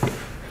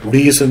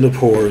 Reason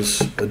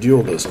abhors a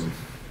dualism.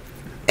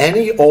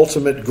 Any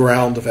ultimate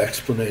ground of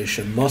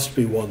explanation must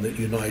be one that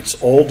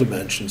unites all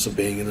dimensions of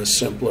being in a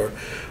simpler,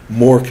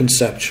 more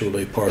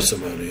conceptually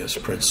parsimonious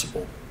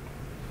principle.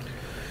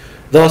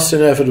 Thus,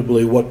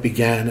 inevitably, what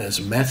began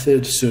as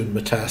method soon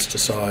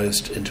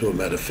metastasized into a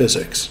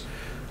metaphysics,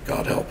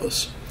 God help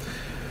us,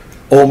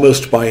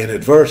 almost by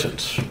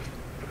inadvertence.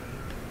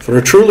 For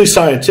a truly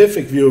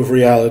scientific view of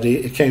reality,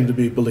 it came to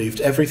be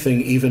believed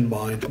everything, even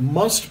mind,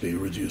 must be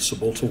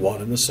reducible to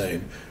one and the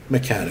same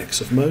mechanics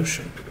of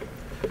motion.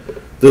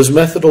 Those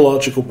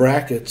methodological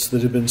brackets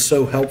that had been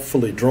so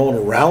helpfully drawn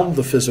around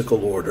the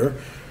physical order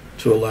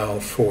to allow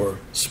for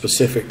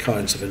specific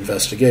kinds of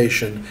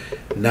investigation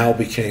now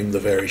became the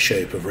very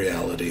shape of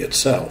reality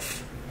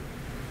itself.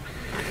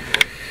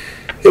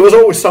 It was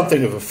always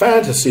something of a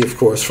fantasy, of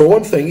course. For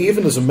one thing,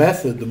 even as a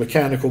method, the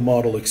mechanical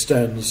model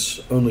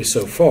extends only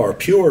so far.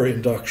 Pure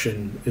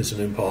induction is an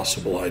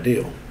impossible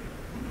ideal.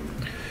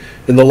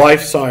 In the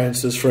life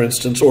sciences, for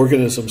instance,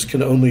 organisms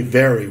can only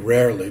very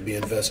rarely be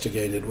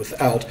investigated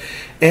without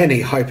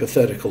any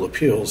hypothetical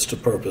appeals to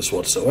purpose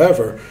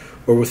whatsoever,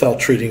 or without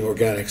treating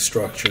organic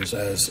structures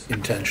as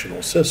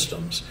intentional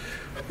systems.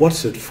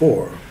 What's it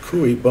for?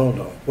 Cui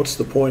bono? What's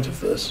the point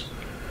of this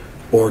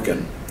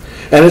organ?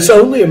 And it's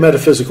only a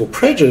metaphysical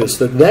prejudice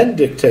that then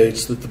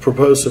dictates that the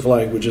proposive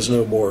language is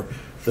no more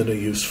than a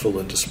useful,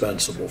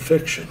 indispensable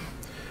fiction.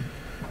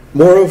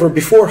 Moreover,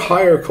 before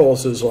higher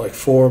causes like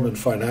form and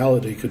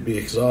finality could be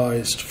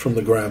excised from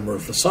the grammar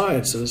of the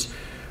sciences,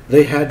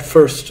 they had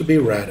first to be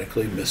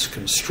radically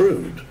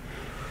misconstrued.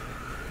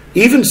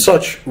 Even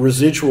such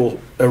residual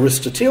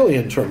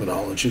Aristotelian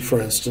terminology,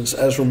 for instance,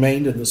 as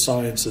remained in the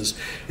sciences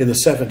in the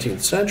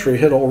 17th century,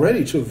 had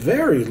already to a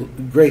very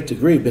great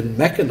degree been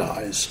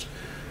mechanized,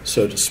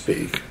 so to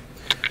speak.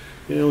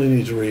 You only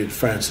need to read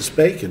Francis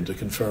Bacon to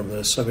confirm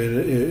this. I mean,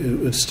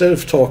 instead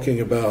of talking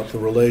about the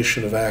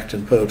relation of act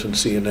and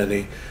potency in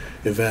any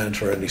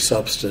event or any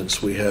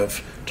substance, we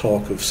have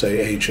talk of, say,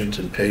 agent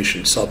and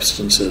patient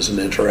substances and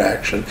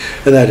interaction,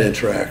 and that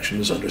interaction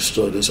is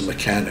understood as a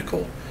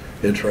mechanical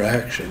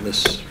interaction.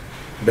 This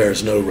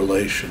bears no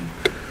relation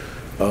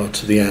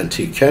to the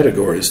antique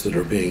categories that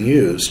are being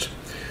used.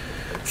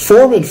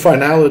 Form and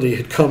finality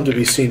had come to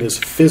be seen as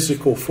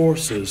physical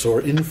forces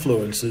or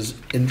influences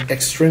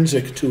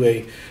extrinsic to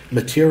a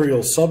material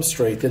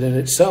substrate that in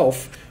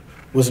itself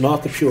was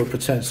not the pure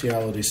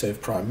potentiality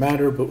save prime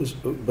matter,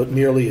 but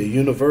merely a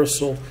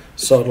universal,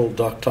 subtle,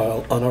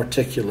 ductile,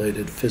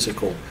 unarticulated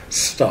physical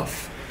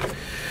stuff.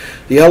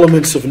 The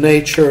elements of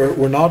nature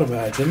were not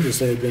imagined, as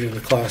they had been in the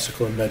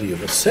classical and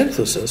medieval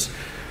synthesis,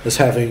 as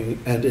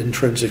having an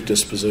intrinsic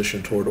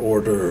disposition toward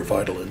order or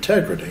vital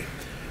integrity.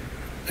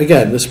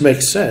 Again, this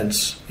makes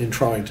sense in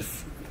trying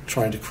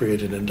to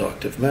create an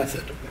inductive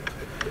method.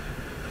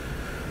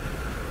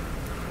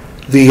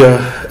 The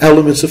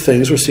elements of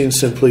things were seen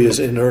simply as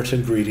inert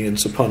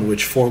ingredients upon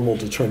which formal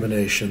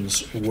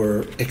determinations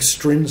were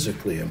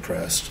extrinsically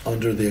impressed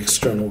under the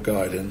external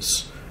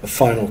guidance of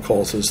final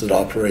causes that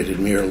operated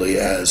merely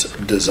as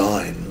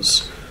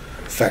designs,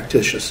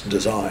 factitious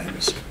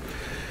designs.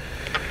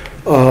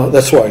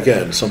 That's why,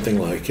 again, something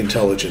like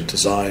intelligent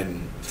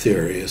design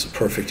theory is a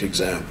perfect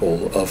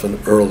example of an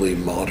early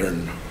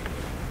modern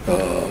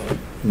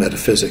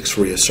metaphysics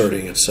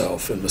reasserting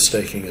itself and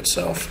mistaking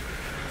itself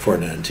for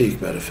an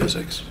antique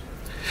metaphysics.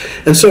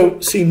 And so,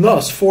 seen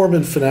thus, form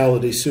and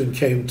finality soon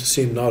came to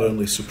seem not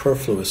only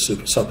superfluous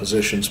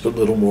suppositions, but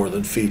little more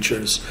than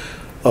features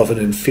of an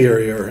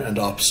inferior and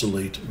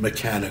obsolete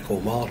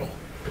mechanical model.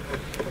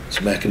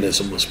 This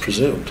mechanism was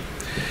presumed.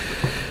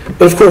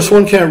 But of course,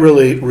 one can't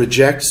really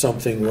reject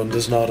something one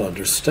does not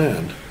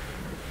understand.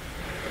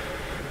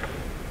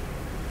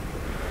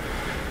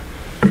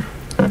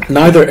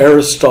 Neither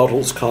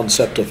Aristotle's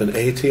concept of an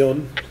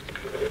aetion,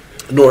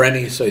 nor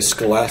any, say,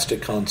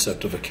 scholastic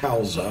concept of a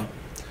causa,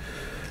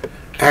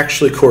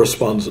 actually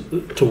corresponds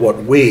to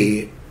what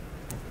we,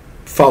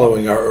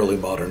 following our early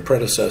modern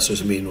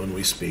predecessors, mean when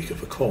we speak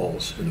of a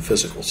cause in a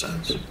physical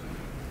sense.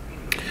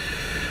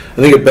 I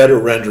think a better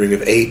rendering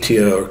of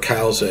aetia or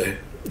causae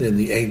in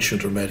the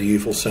ancient or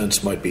medieval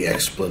sense might be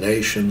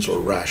explanations or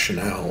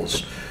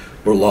rationales,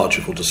 or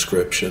logical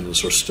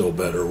descriptions, or still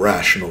better,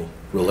 rational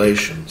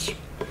relations.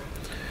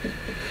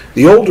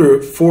 The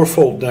older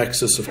fourfold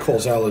nexus of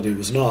causality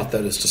was not,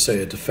 that is to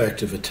say, a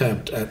defective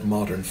attempt at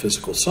modern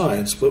physical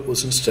science, but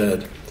was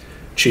instead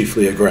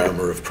chiefly a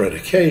grammar of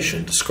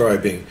predication,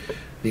 describing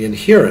the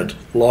inherent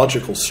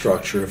logical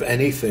structure of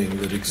anything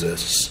that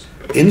exists,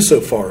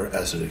 insofar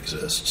as it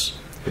exists,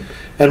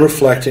 and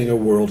reflecting a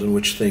world in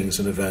which things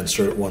and events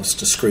are at once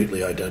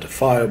discretely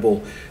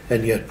identifiable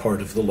and yet part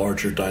of the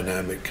larger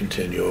dynamic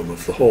continuum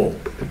of the whole.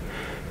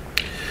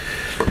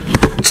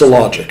 It's a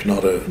logic,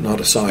 not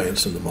a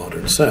science in the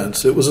modern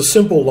sense. It was a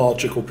simple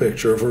logical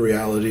picture of a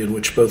reality in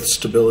which both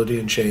stability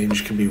and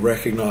change can be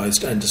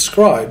recognized and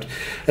described,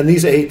 and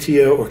these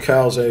aetia or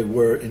causae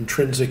were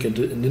intrinsic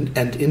and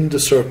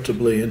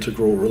indiscertibly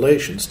integral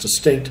relations,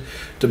 distinct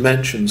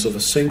dimensions of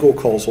a single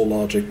causal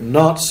logic,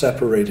 not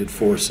separated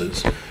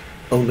forces,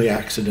 only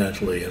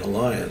accidentally in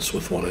alliance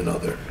with one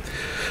another.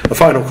 A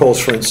final cause,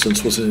 for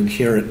instance, was an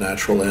inherent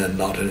natural end,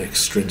 not an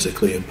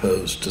extrinsically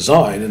imposed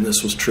design, and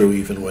this was true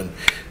even when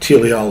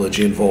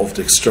teleology involved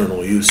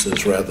external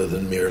uses rather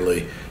than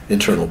merely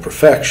internal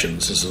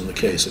perfections, as in the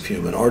case of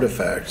human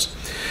artifacts.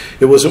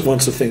 It was at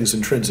once a thing's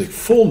intrinsic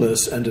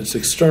fullness and its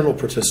external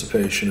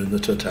participation in the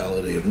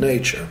totality of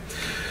nature.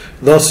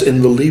 Thus,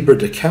 in the Liber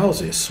de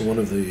Causis, one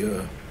of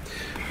the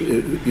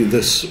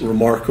this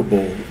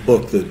remarkable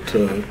book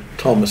that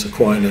Thomas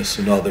Aquinas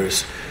and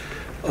others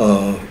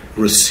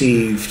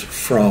received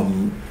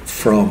from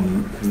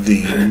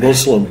the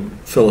Muslim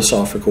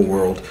philosophical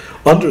world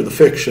under the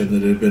fiction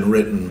that had been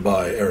written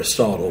by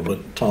Aristotle,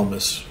 but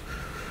Thomas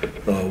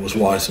was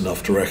wise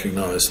enough to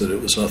recognize that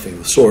it was nothing of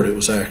the sort. It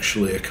was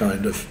actually a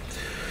kind of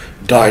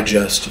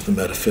digest of the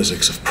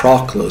metaphysics of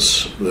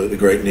Proclus, the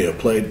great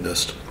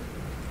Neoplatonist,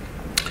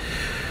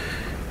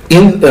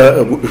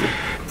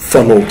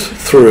 funneled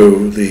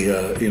through the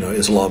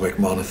Islamic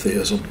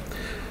monotheism.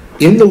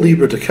 In the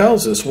Liber de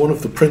Causis, one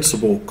of the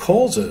principal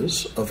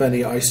causes of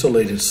any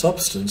isolated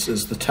substance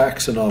is the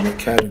taxonomic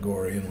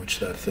category in which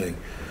that thing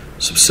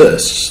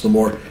subsists, the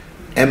more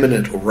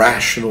eminent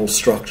rational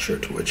structure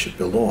to which it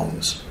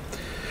belongs.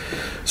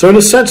 So in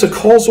a sense, a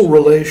causal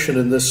relation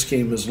in this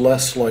scheme is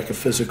less like a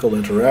physical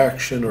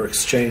interaction or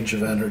exchange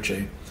of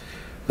energy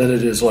than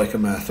it is like a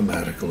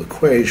mathematical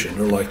equation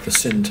or like the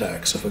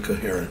syntax of a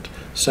coherent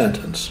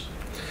sentence.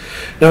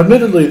 Now,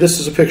 admittedly, this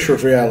is a picture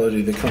of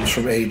reality that comes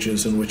from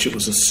ages in which it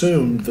was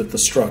assumed that the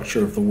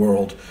structure of the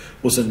world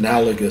was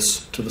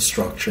analogous to the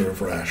structure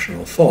of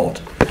rational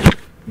thought.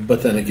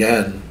 But then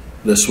again,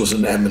 this was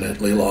an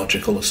eminently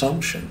logical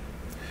assumption.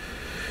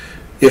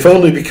 If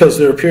only because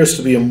there appears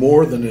to be a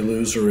more than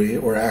illusory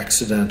or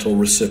accidental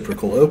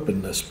reciprocal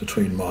openness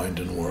between mind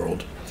and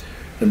world,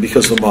 and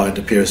because the mind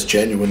appears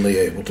genuinely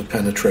able to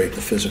penetrate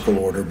the physical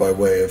order by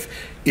way of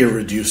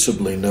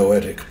irreducibly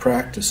noetic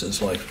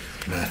practices like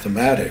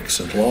mathematics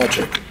and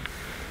logic.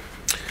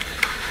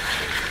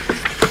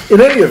 In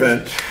any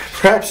event,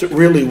 perhaps it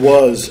really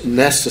was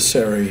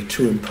necessary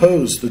to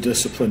impose the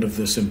discipline of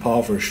this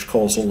impoverished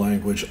causal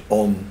language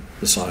on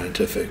the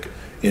scientific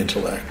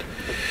intellect,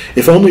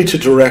 if only to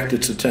direct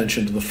its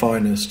attention to the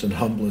finest and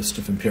humblest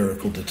of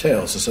empirical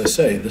details. As I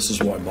say, this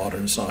is why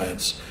modern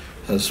science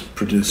has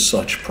produced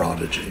such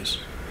prodigies.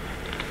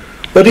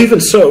 But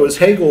even so, as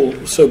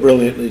Hegel so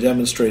brilliantly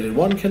demonstrated,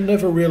 one can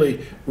never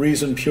really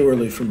reason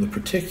purely from the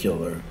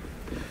particular.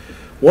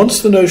 Once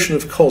the notion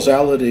of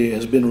causality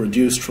has been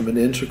reduced from an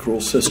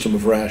integral system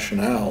of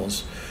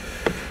rationales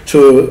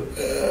to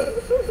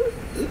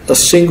a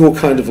single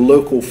kind of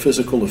local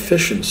physical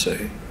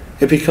efficiency,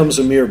 it becomes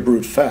a mere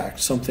brute fact,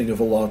 something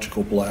of a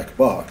logical black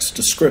box.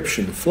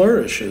 Description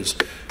flourishes,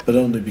 but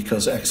only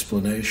because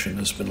explanation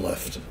has been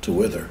left to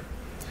wither.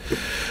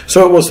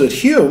 So it was that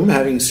Hume,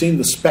 having seen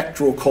the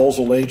spectral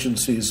causal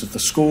agencies of the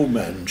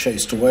schoolmen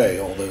chased away,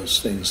 all those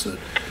things that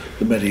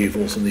the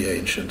medievals and the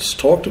ancients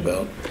talked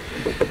about,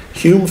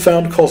 Hume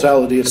found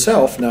causality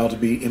itself now to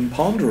be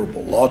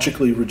imponderable,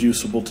 logically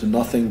reducible to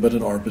nothing but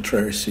an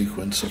arbitrary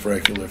sequence of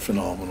regular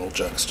phenomenal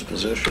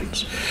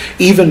juxtapositions.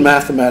 Even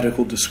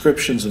mathematical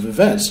descriptions of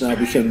events now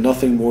became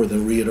nothing more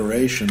than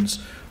reiterations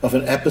of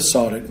an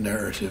episodic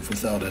narrative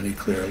without any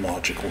clear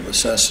logical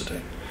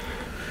necessity.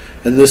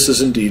 And this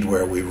is indeed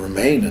where we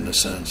remain, in a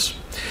sense.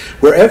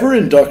 Wherever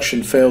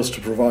induction fails to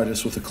provide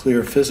us with a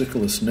clear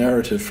physicalist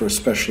narrative for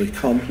especially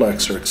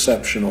complex or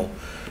exceptional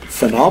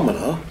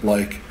phenomena,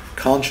 like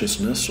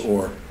consciousness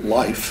or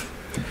life,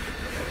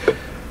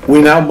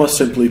 we now must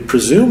simply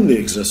presume the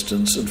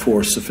existence and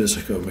force of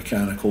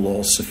physico-mechanical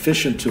laws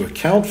sufficient to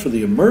account for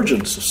the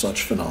emergence of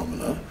such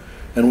phenomena,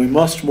 and we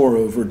must,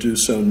 moreover, do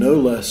so no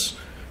less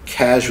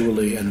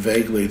casually and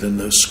vaguely than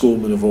those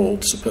schoolmen of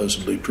old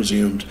supposedly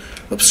presumed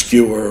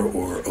obscure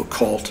or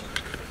occult,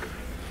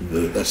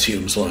 that's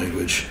Hume's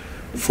language,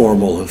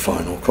 formal and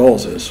final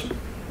causes.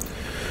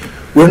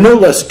 We're no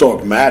less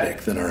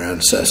dogmatic than our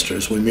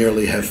ancestors. We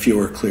merely have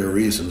fewer clear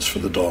reasons for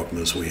the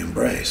dogmas we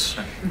embrace.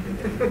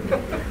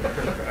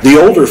 The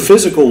older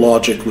physical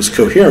logic was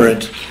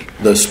coherent,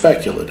 though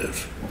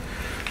speculative.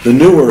 The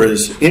newer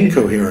is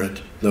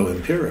incoherent, though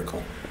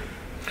empirical.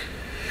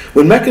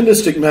 When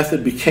mechanistic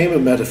method became a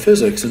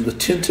metaphysics and the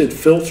tinted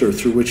filter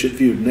through which it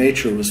viewed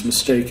nature was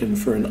mistaken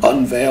for an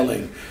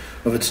unveiling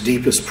of its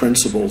deepest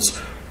principles,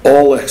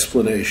 all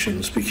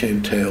explanations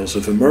became tales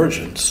of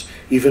emergence,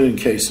 even in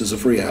cases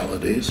of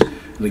realities,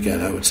 and again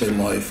I would say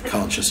life,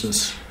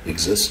 consciousness,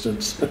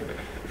 existence,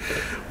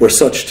 where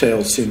such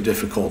tales seem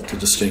difficult to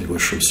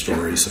distinguish from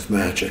stories of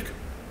magic.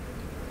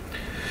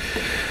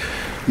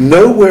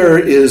 Nowhere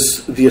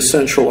is the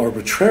essential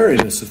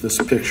arbitrariness of this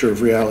picture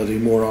of reality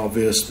more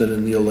obvious than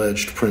in the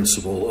alleged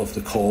principle of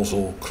the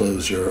causal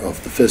closure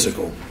of the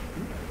physical.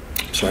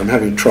 Sorry, I'm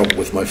having trouble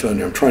with my phone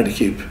here. I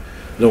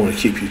don't want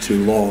to keep you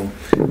too long,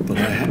 but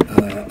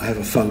I have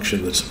a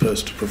function that's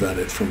supposed to prevent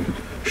it from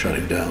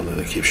shutting down, and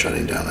it keeps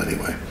shutting down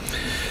anyway.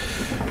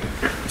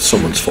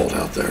 Someone's fault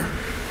out there.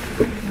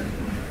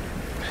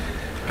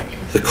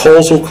 The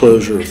causal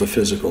closure of the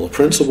physical, a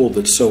principle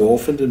that's so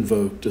often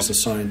invoked as a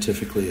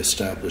scientifically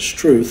established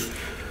truth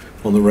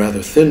on the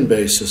rather thin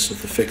basis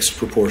of the fixed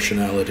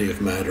proportionality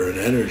of matter and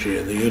energy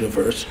in the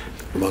universe,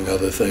 among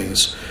other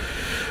things,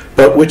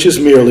 but which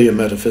is merely a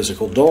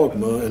metaphysical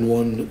dogma and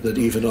one that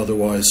even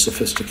otherwise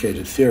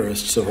sophisticated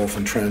theorists have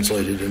often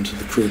translated into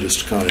the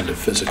crudest kind of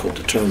physical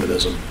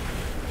determinism.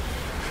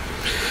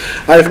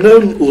 I have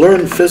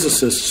learned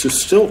physicists who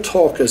still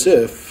talk as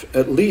if,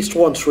 at least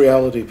once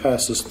reality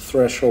passes the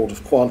threshold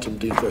of quantum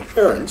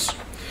decoherence,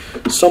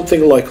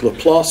 something like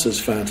Laplace's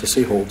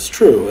fantasy holds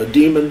true. A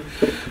demon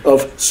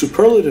of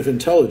superlative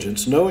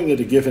intelligence, knowing at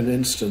a given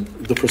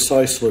instant the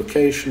precise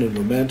location and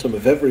momentum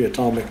of every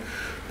atomic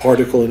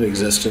particle in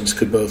existence,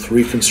 could both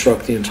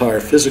reconstruct the entire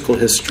physical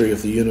history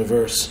of the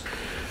universe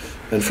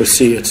and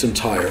foresee its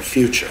entire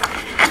future.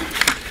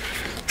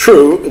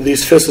 True,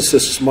 these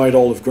physicists might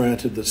all have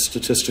granted that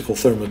statistical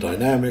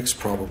thermodynamics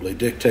probably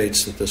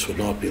dictates that this would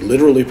not be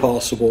literally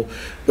possible,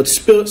 but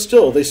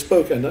still they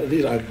spoke, and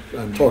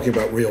I'm talking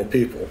about real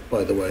people,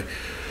 by the way,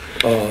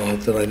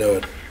 that I know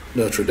at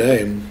Notre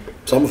Dame.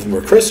 Some of them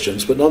were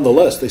Christians, but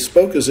nonetheless, they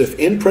spoke as if,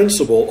 in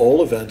principle,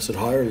 all events at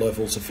higher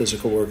levels of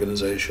physical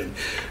organization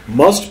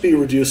must be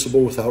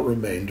reducible without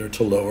remainder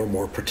to lower,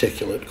 more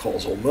particulate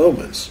causal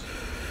moments.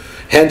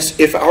 Hence,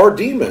 if our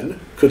demon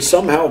could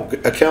somehow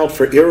account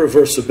for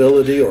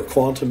irreversibility or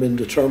quantum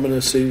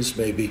indeterminacies,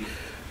 maybe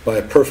by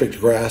a perfect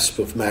grasp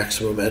of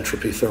maximum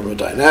entropy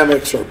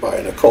thermodynamics or by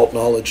an occult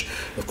knowledge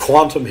of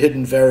quantum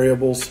hidden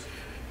variables,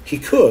 he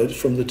could,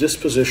 from the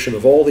disposition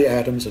of all the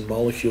atoms and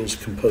molecules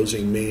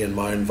composing me and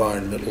my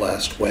environment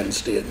last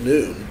Wednesday at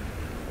noon,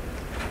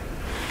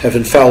 have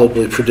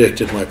infallibly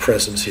predicted my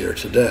presence here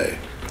today,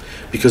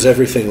 because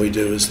everything we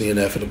do is the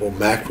inevitable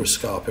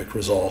macroscopic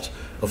result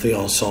of the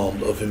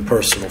ensemble of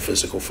impersonal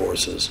physical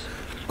forces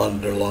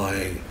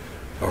underlying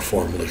our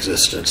formal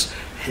existence.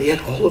 And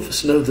yet all of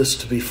us know this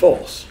to be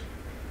false.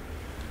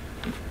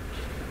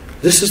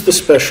 This is the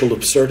special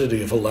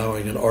absurdity of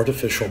allowing an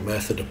artificial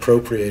method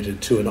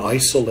appropriated to an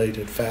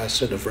isolated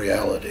facet of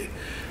reality,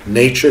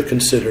 nature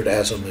considered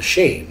as a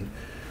machine,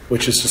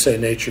 which is to say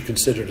nature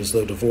considered as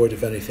though devoid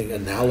of anything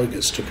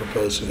analogous to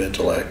purposive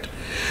intellect,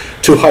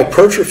 to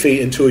hypertrophy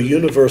into a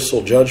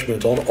universal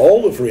judgment on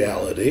all of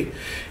reality,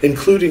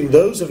 including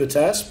those of its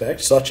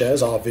aspects, such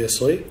as,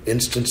 obviously,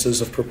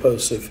 instances of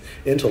purposive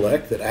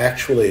intellect that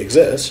actually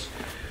exist,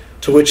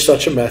 to which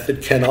such a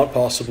method cannot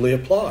possibly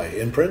apply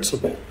in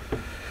principle.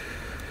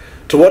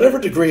 To whatever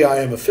degree I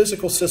am a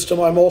physical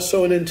system, I'm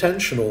also an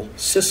intentional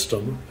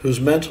system whose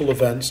mental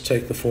events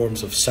take the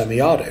forms of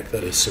semiotic,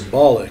 that is,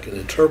 symbolic and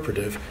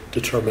interpretive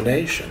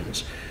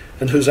determinations,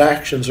 and whose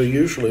actions are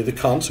usually the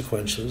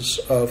consequences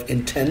of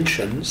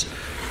intentions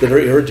that are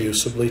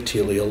irreducibly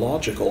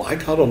teleological. I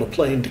got on a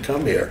plane to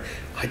come here.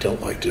 I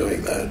don't like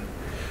doing that.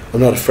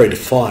 I'm not afraid of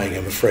flying.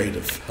 I'm afraid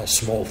of how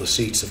small the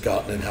seats have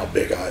gotten and how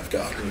big I've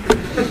gotten.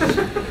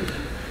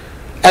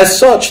 As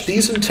such,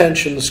 these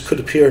intentions could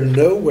appear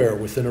nowhere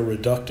within a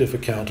reductive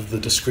account of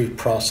the discrete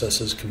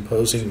processes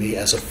composing me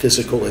as a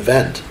physical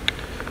event.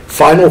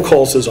 Final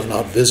causes are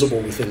not visible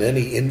within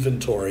any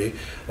inventory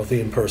of the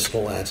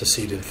impersonal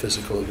antecedent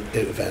physical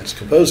events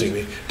composing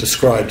me,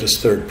 described as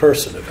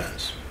third-person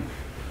events.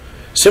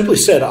 Simply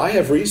said, I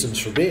have reasons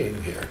for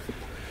being here,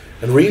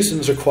 and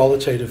reasons are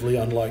qualitatively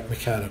unlike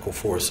mechanical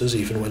forces,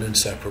 even when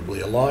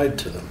inseparably allied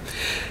to them.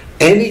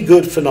 Any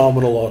good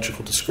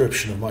phenomenological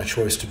description of my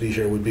choice to be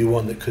here would be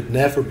one that could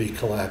never be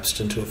collapsed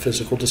into a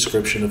physical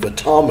description of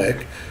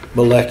atomic,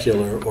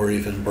 molecular, or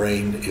even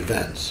brain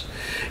events.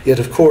 Yet,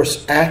 of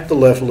course, at the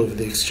level of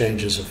the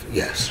exchanges of,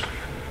 yes,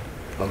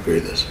 I'll agree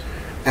with this,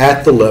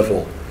 at the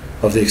level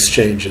of the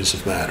exchanges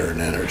of matter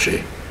and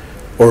energy,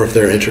 or of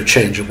their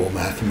interchangeable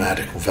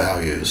mathematical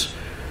values,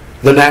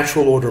 The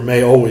natural order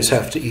may always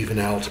have to even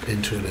out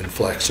into an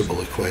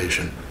inflexible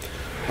equation.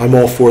 I'm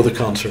all for the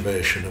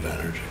conservation of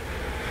energy.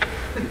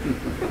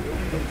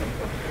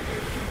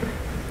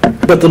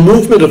 But the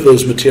movement of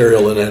those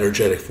material and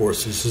energetic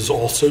forces is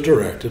also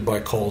directed by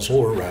causal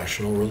or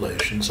rational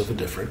relations of a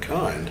different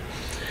kind,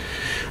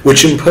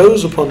 which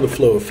impose upon the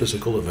flow of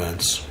physical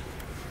events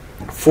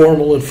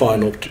formal and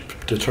final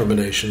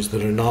determinations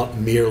that are not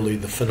merely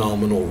the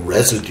phenomenal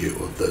residue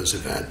of those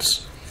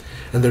events,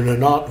 and that are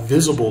not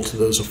visible to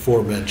those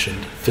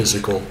aforementioned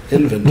physical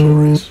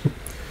inventories.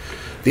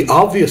 The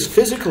obvious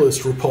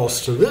physicalist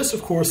repulse to this,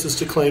 of course, is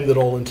to claim that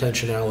all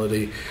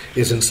intentionality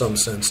is in some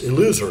sense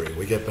illusory.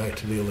 We get back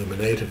to the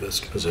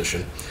eliminativist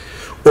position.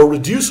 Or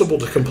reducible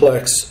to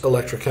complex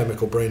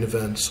electrochemical brain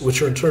events,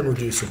 which are in turn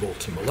reducible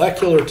to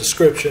molecular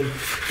description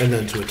and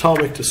then to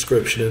atomic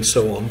description and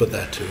so on, but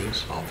that too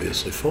is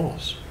obviously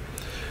false.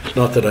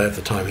 Not that I have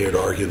the time here to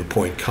argue the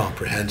point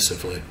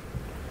comprehensively.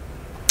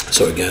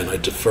 So again, I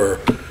defer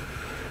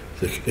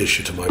the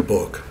issue to my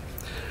book.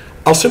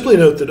 I'll simply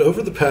note that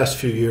over the past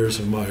few years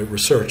of my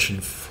research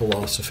in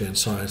philosophy and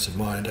science of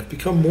mind, I've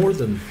become more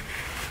than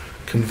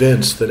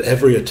convinced that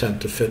every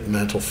attempt to fit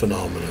mental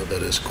phenomena,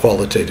 that is,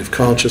 qualitative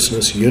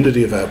consciousness,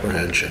 unity of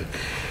apprehension,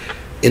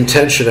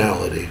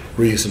 intentionality,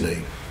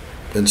 reasoning,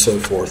 and so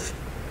forth,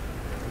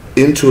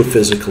 into a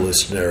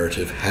physicalist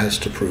narrative has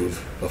to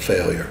prove a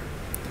failure.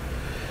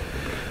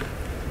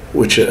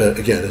 Which,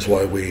 again, is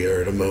why we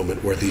are at a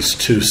moment where these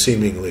two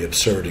seemingly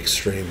absurd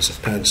extremes of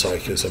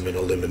panpsychism and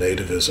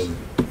eliminativism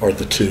are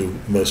the two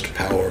most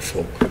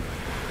powerful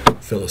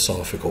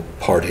philosophical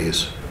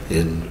parties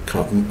in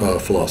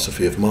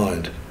philosophy of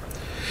mind.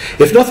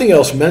 If nothing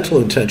else,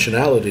 mental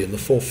intentionality in the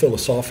full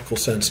philosophical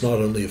sense not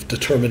only of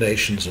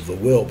determinations of the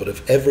will, but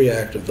of every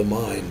act of the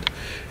mind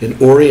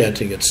in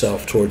orienting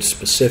itself towards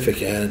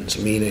specific ends,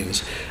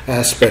 meanings,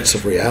 aspects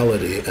of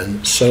reality,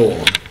 and so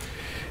on,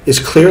 is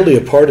clearly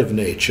a part of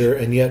nature,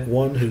 and yet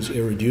one whose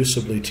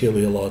irreducibly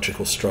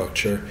teleological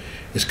structure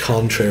is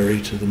contrary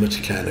to the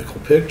mechanical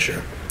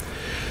picture.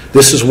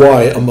 This is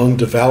why, among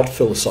devout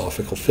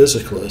philosophical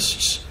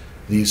physicalists,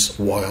 these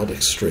wild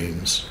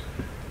extremes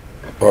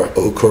are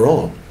au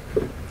courant.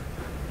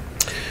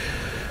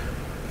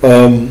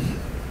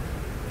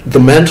 The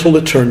mental,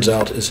 it turns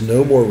out, is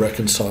no more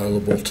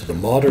reconcilable to the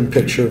modern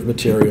picture of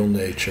material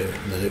nature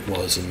than it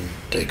was in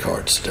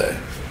Descartes' day.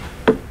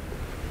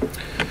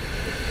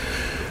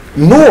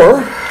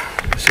 Nor,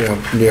 see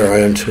how near I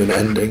am to an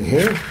ending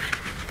here,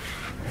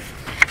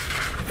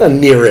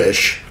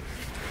 near-ish.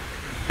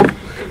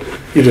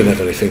 You didn't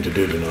have anything to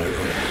do tonight,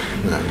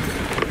 right? No.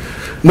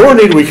 Nor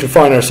need we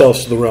confine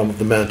ourselves to the realm of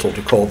the mental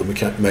to call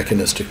the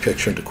mechanistic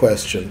picture into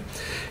question.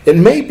 It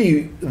may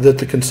be that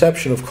the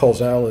conception of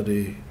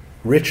causality,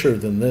 richer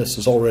than this,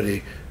 is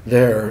already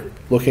there,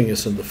 looking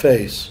us in the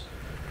face,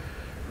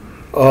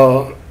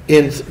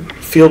 in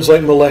fields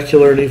like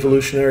molecular and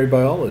evolutionary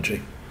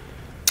biology.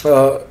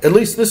 At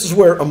least this is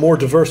where a more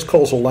diverse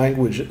causal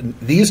language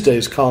these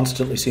days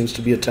constantly seems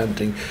to be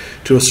attempting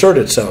to assert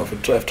itself.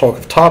 I've talked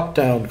of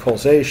top-down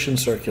causation,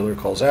 circular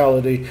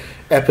causality,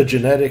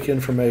 epigenetic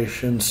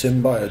information,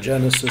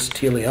 symbiogenesis,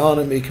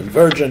 teleonomy,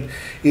 convergent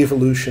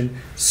evolution,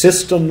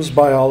 systems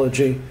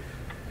biology,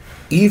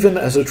 even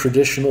as a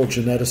traditional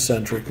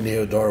genetocentric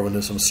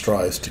neo-Darwinism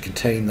strives to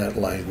contain that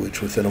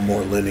language within a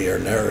more linear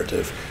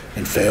narrative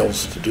and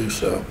fails to do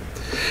so.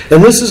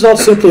 And this is not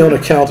simply on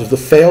account of the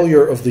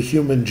failure of the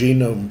Human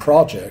Genome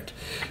Project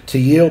to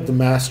yield the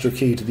master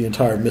key to the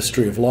entire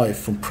mystery of life,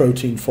 from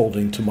protein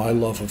folding to my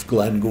love of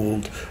Glenn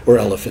Gould or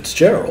Ella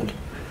Fitzgerald.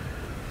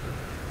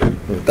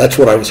 That's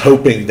what I was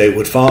hoping they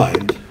would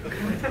find.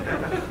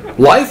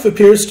 Life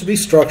appears to be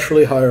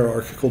structurally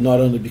hierarchical not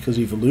only because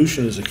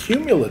evolution is a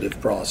cumulative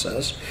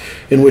process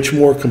in which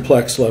more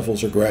complex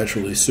levels are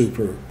gradually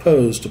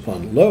superposed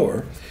upon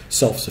lower,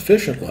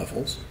 self-sufficient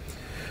levels,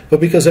 but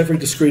because every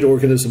discrete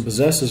organism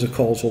possesses a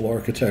causal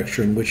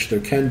architecture in which there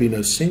can be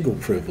no single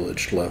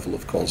privileged level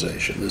of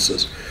causation. This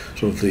is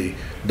sort of the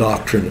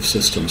doctrine of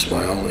systems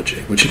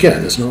biology, which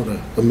again is not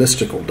a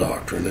mystical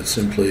doctrine. It's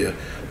simply a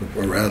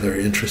rather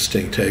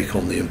interesting take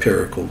on the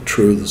empirical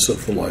truths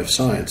of the life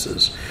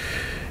sciences,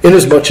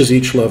 inasmuch as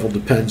each level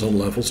depends on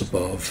levels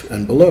above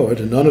and below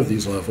it, and none of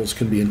these levels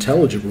can be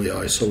intelligibly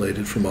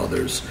isolated from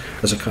others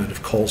as a kind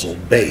of causal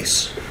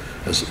base,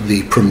 as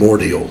the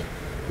primordial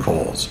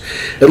cause.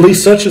 At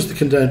least such is the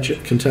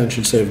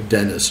contention, say, of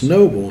Dennis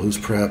Noble, who's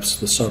perhaps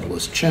the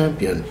subtlest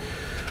champion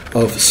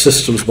of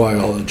systems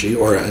biology,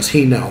 or as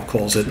he now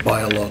calls it,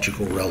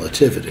 biological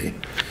relativity.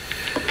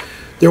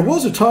 There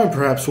was a time,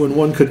 perhaps, when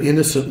one could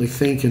innocently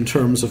think in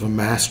terms of a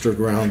master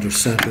ground or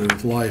center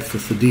of life,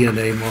 with the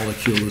DNA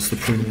molecule as the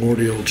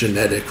primordial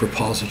genetic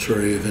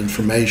repository of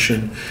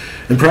information,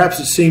 and perhaps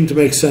it seemed to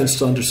make sense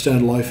to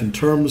understand life in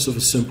terms of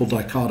a simple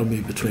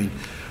dichotomy between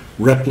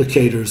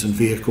replicators and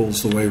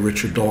vehicles, the way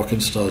Richard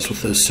Dawkins does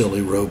with those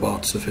silly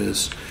robots of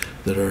his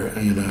that are,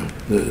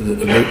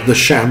 the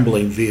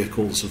shambling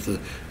vehicles of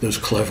those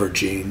clever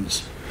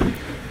genes.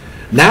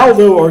 Now,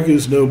 though,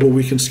 argues Noble,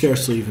 we can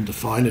scarcely even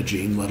define a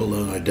gene, let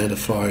alone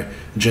identify a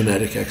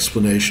genetic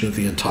explanation of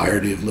the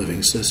entirety of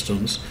living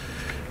systems,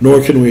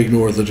 nor can we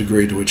ignore the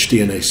degree to which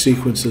DNA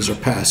sequences are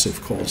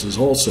passive causes,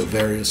 also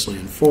variously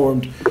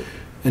informed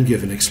and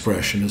given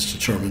expression as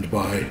determined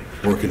by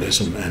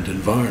organism and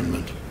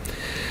environment.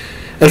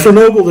 And for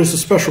Noble, there's a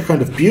special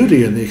kind of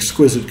beauty in the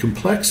exquisite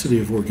complexity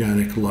of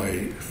organic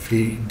life.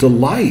 He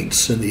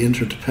delights in the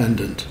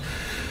interdependent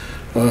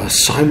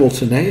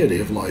simultaneity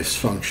of life's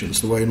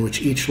functions, the way in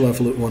which each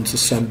level at once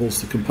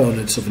assembles the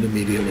components of an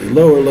immediately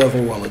lower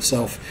level while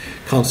itself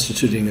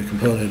constituting a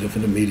component of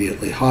an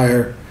immediately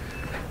higher.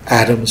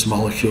 Atoms,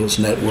 molecules,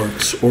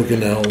 networks,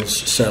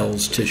 organelles,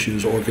 cells,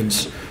 tissues,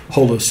 organs,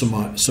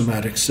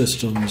 holosomatic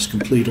systems,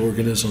 complete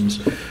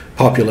organisms,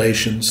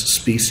 populations,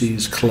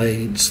 species,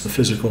 clades, the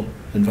physical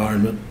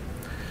environment.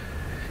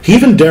 He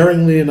even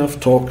daringly enough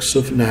talks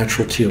of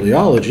natural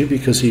teleology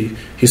because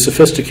he's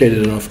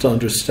sophisticated enough to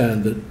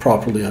understand that,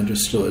 properly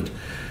understood,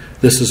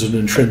 this is an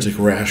intrinsic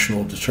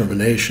rational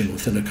determination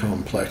within a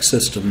complex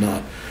system,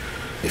 not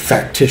a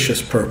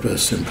factitious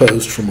purpose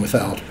imposed from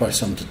without by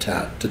some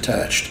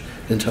detached,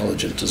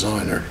 intelligent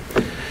designer.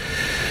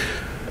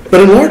 But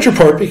in larger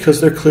part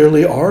because there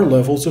clearly are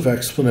levels of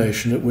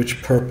explanation at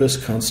which purpose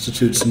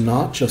constitutes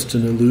not just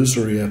an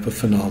illusory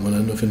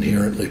epiphenomenon of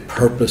inherently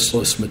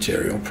purposeless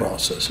material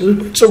process.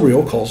 It's a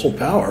real causal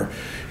power.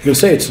 You can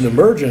say it's an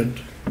emergent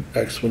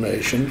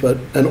explanation, but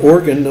an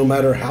organ, no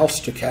matter how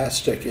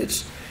stochastic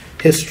its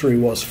history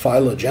was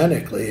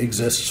phylogenetically,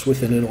 exists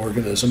within an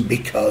organism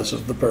because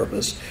of the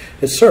purpose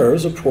it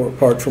serves,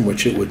 apart from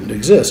which it wouldn't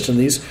exist. And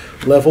these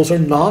levels are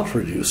not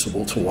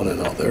reducible to one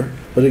another,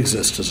 but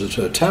exist as a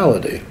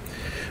totality.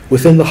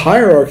 Within the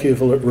hierarchy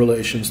of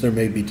relations, there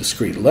may be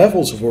discrete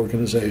levels of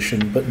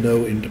organization, but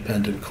no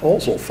independent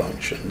causal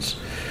functions.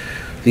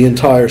 The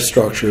entire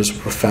structure is a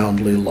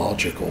profoundly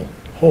logical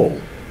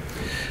whole.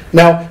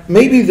 Now,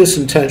 maybe this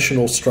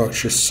intentional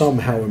structure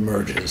somehow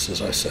emerges,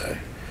 as I say,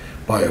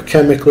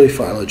 biochemically,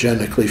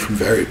 phylogenetically, from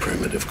very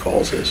primitive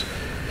causes,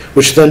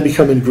 which then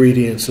become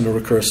ingredients in a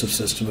recursive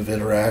system of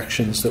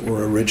interactions that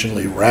were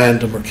originally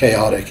random or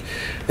chaotic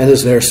and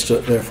is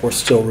therefore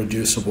still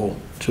reducible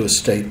to a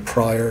state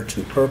prior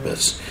to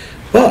purpose.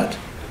 But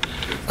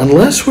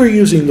unless we're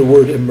using the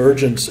word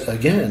emergence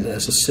again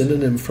as a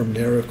synonym for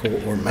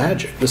miracle or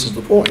magic, this is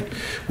the point,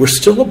 we're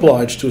still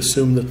obliged to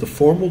assume that the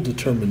formal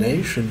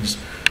determinations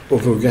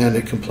of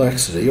organic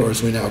complexity, or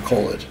as we now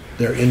call it,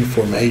 their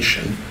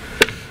information,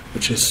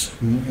 which is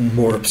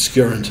more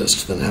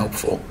obscurantist than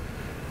helpful,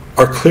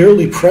 are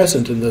clearly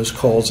present in those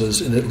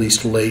causes in at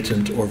least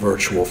latent or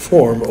virtual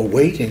form,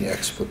 awaiting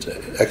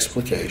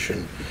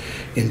explication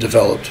in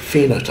developed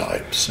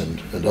phenotypes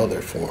and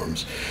other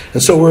forms.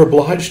 And so we're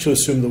obliged to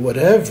assume that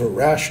whatever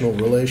rational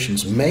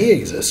relations may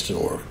exist in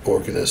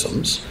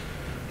organisms,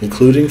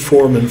 including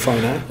form and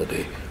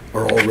finality,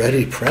 are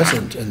already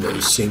present in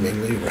those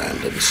seemingly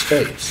random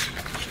states.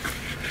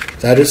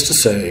 That is to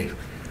say,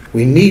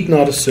 we need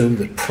not assume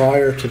that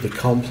prior to the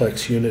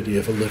complex unity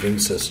of a living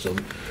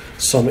system,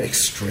 some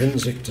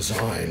extrinsic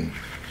design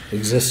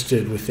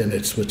existed within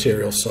its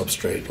material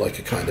substrate like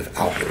a kind of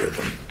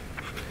algorithm,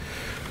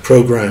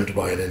 programmed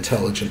by an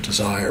intelligent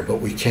desire,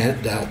 but we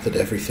can't doubt that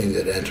everything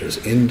that enters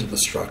into the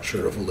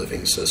structure of a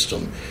living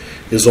system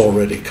is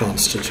already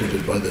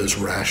constituted by those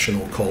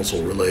rational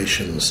causal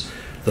relations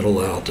that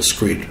allow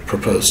discrete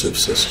purposive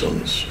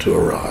systems to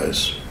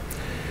arise.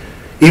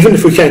 Even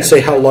if we can't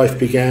say how life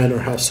began or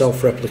how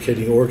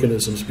self-replicating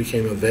organisms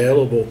became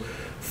available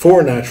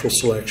for natural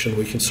selection,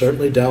 we can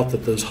certainly doubt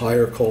that those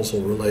higher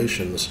causal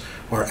relations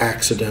are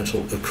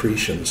accidental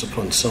accretions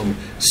upon some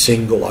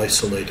single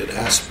isolated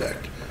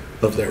aspect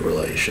of their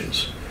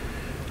relations.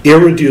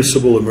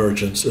 Irreducible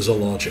emergence is a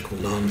logical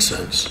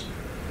nonsense.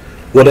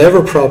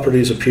 Whatever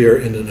properties appear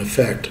in an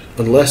effect,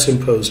 unless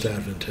imposed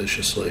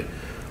adventitiously,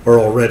 are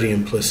already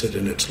implicit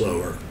in its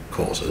lower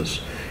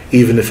causes,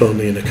 even if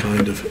only in a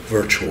kind of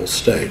virtual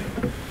state.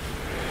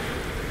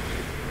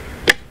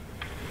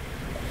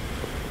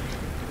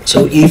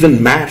 So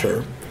even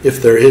matter,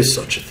 if there is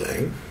such a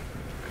thing,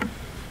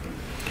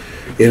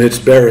 in its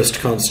barest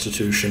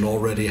constitution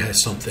already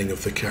has something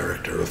of the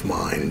character of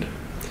mind.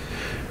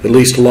 At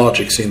least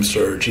logic seems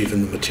to urge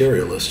even the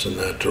materialist in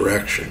that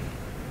direction.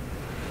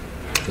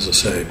 As I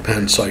say,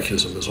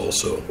 panpsychism is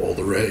also all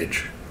the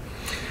rage.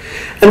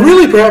 And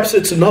really, perhaps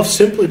it's enough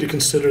simply to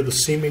consider the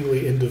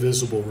seemingly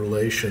indivisible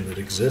relation that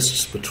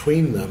exists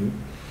between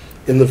them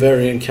in the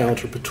very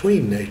encounter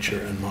between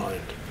nature and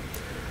mind.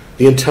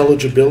 The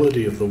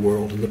intelligibility of the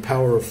world and the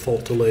power of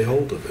thought to lay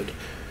hold of it.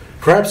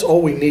 Perhaps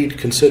all we need to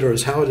consider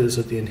is how it is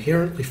that the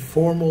inherently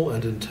formal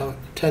and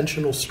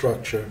intentional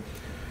structure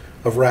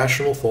of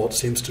rational thought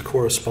seems to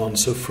correspond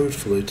so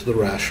fruitfully to the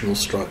rational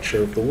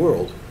structure of the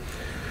world.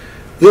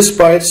 This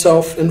by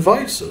itself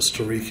invites us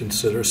to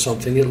reconsider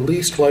something at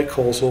least like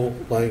causal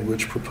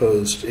language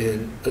proposed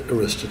in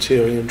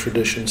Aristotelian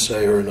traditions,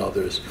 say, or in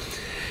others,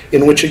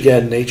 in which,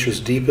 again,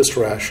 nature's deepest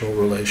rational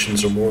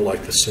relations are more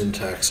like the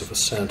syntax of a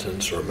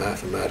sentence or a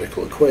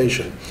mathematical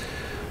equation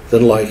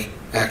than like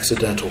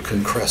accidental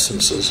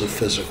concrescences of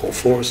physical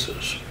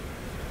forces.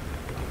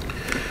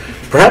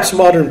 Perhaps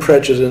modern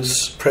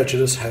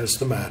prejudice has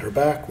the matter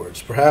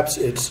backwards. Perhaps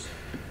it's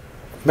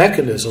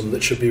mechanism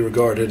that should be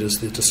regarded as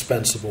the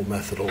dispensable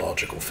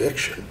methodological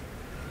fiction,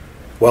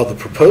 while the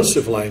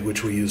propositive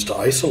language we use to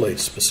isolate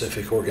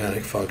specific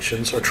organic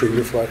functions are true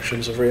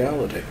reflections of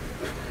reality.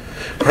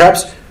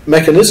 Perhaps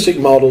mechanistic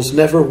models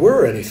never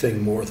were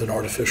anything more than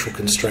artificial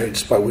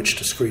constraints by which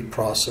discrete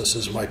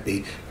processes might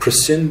be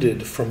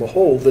prescinded from a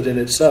whole that in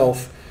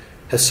itself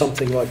has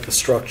something like the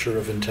structure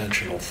of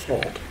intentional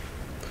thought.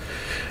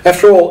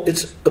 After all,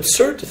 it's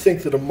absurd to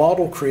think that a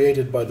model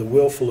created by the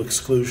willful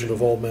exclusion of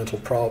all mental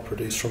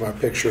properties from our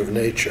picture of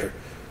nature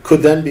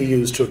could then be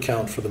used to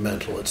account for the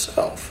mental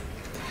itself.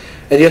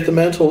 And yet the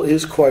mental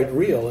is quite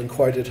real and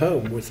quite at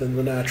home within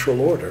the natural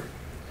order.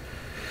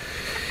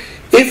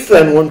 If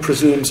then one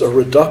presumes a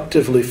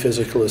reductively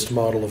physicalist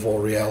model of all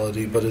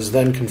reality, but is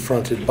then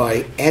confronted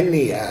by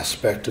any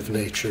aspect of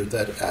nature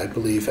that I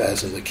believe,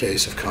 as in the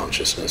case of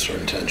consciousness or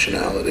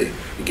intentionality,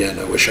 again,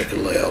 I wish I could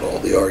lay out all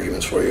the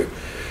arguments for you,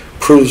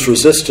 proves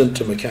resistant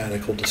to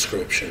mechanical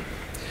description,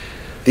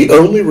 the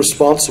only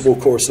responsible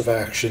course of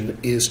action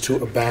is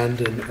to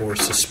abandon or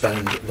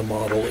suspend the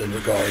model in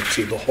regard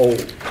to the whole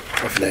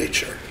of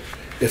nature.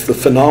 If the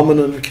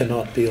phenomenon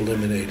cannot be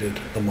eliminated,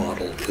 the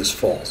model is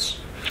false.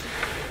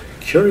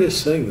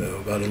 Curious thing, though,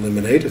 about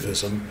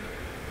eliminativism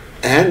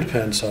and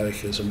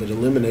panpsychism, but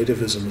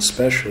eliminativism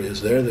especially,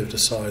 is there they've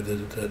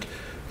decided that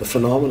the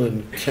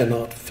phenomenon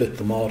cannot fit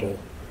the model,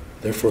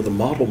 therefore the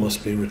model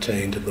must be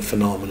retained and the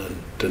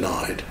phenomenon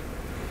denied.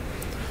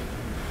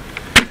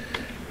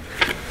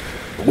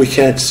 We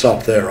can't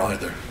stop there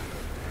either.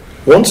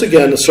 Once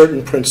again, a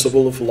certain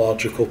principle of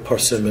logical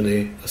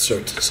parsimony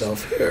asserts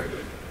itself here,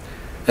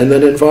 and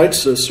then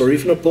invites us, or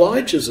even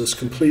obliges us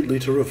completely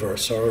to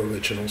reverse our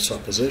original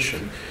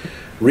supposition.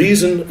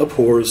 Reason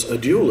abhors a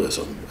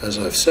dualism, as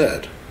I've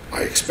said.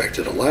 I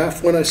expected a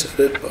laugh when I said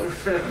it, but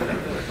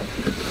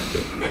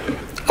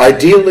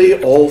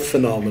ideally all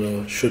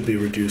phenomena should be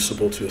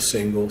reducible to a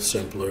single,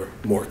 simpler,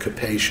 more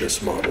capacious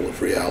model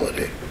of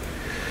reality.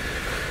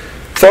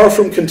 Far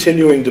from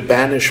continuing to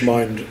banish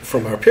mind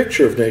from our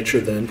picture of nature,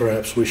 then,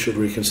 perhaps we should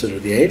reconsider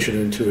the ancient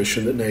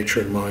intuition that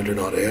nature and mind are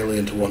not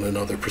alien to one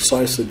another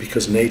precisely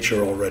because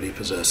nature already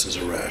possesses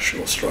a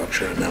rational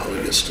structure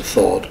analogous to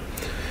thought.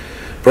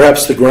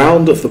 Perhaps the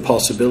ground of the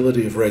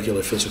possibility of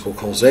regular physical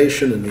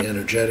causation in the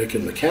energetic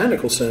and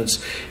mechanical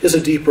sense is a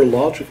deeper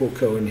logical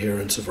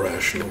coherence of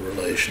rational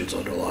relations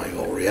underlying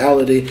all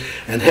reality,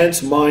 and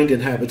hence mind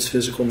inhabits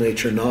physical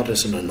nature not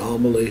as an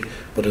anomaly,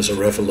 but as a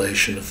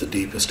revelation of the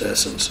deepest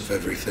essence of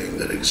everything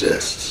that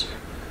exists.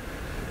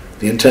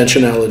 The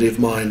intentionality of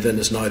mind then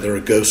is neither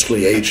a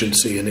ghostly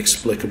agency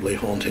inexplicably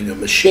haunting a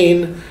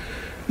machine,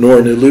 nor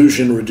an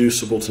illusion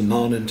reducible to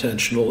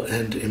non-intentional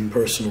and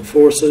impersonal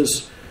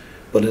forces,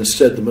 but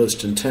instead the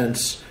most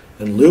intense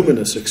and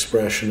luminous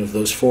expression of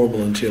those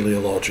formal and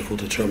teleological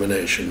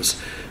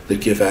determinations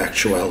that give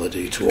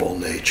actuality to all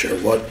nature.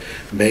 What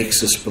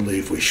makes us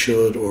believe we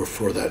should, or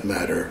for that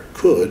matter,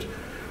 could,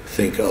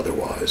 think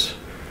otherwise?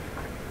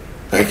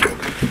 Thank you.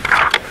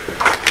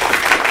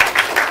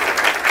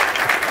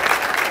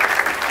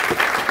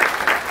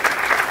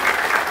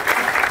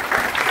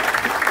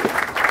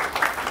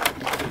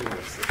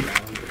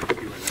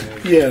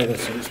 Yeah,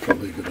 that's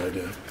probably a good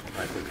idea.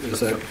 Is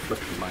that?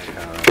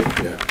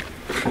 Yeah.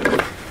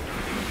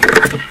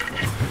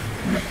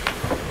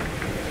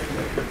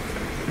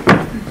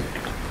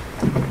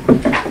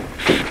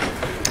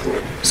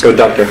 So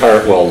Dr.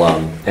 Hart will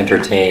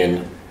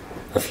entertain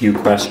a few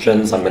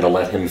questions. I'm going to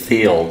let him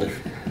field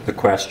the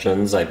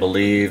questions. I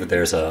believe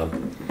there's a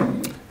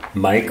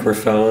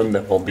microphone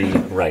that will be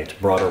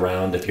brought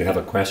around. If you have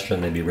a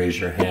question, maybe raise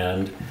your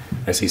hand.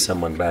 I see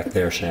someone back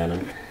there,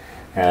 Shannon.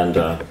 And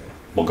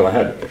we'll go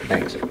ahead.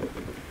 Thanks.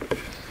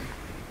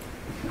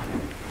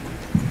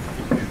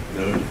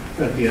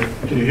 Yeah.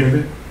 Can you hear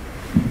me?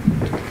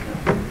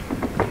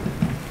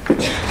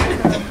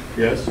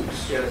 Yes?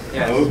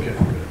 Yes. Okay.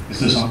 Is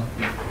this on?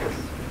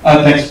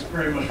 Thanks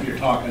very much for your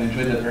talk. I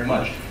enjoyed that very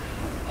much.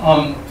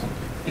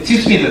 It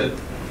seems to me that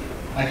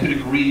I could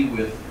agree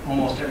with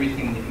almost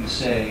everything that you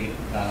say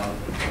about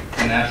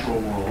the natural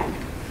world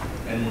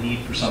and the need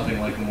for something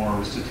like a more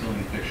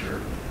Aristotelian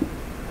picture.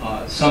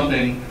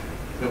 Something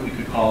that we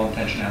could call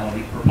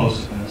intentionality,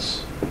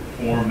 purposiveness,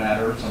 form,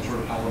 matter, some sort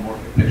of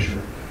holomorphic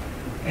picture.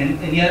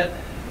 And yet,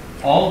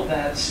 all of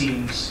that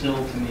seems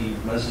still to me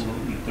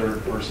resolutely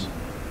third person.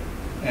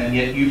 And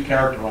yet you've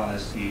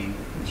characterized the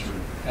sort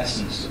of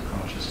essence of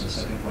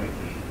consciousness, I think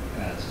rightly,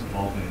 as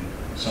involving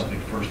something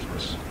first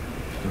person.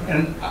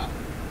 And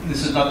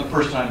this is not the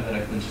first time that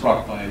I've been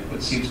struck by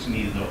what seems to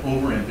me the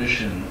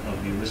over-ambition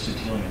of the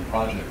Aristotelian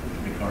project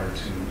with regard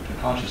to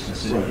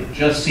consciousness. It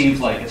just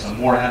seems like it's a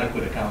more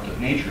adequate account of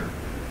nature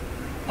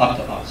up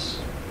to us.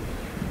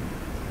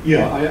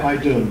 Yeah, I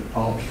don't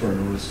opt for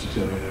an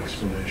Aristotelian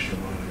explanation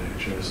of mind and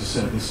nature. As I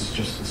said, this is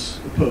just this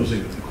posing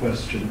of the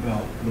question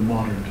about the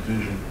modern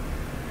division,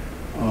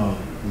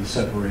 the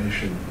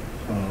separation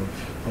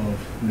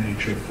of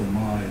nature for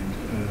mind,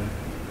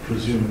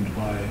 presumed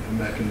by a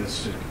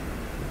mechanistic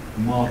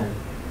model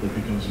that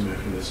becomes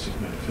mechanistic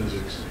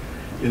metaphysics.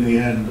 In the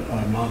end,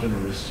 I'm not an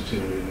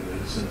Aristotelian in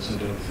that sense. I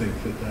don't think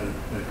that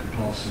could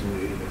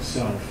possibly in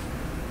itself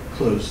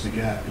close the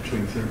gap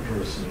between third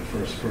person and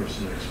first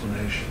person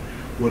explanation.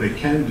 What it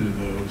can do,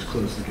 though, is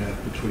close the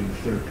gap between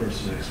third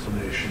person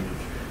explanation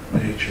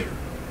of nature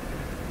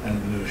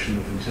and the notion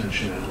of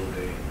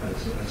intentionality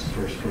as a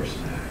first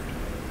person act.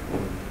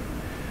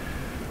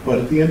 But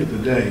at the end of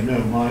the day,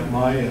 no,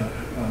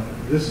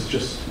 this is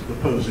just the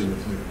posing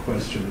of the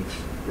question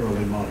of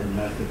early modern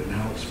method and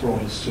how it's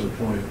brought us to a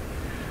point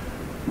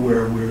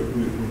where we're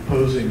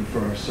posing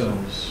for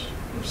ourselves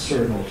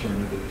absurd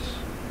alternatives.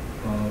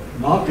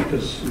 Not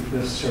because we've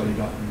necessarily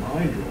gotten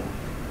mind wrong.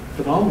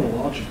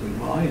 Phenomenologically,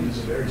 mind is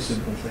a very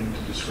simple thing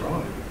to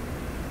describe.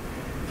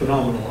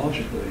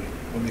 Phenomenologically,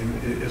 I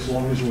mean, as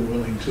long as we're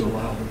willing to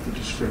allow that the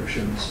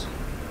descriptions,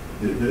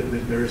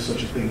 that there is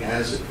such a thing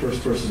as a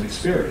first-person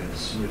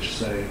experience, which,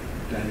 say,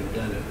 Daniel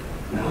Dennett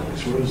and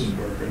Alex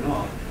Rosenberg are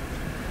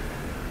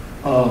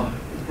not.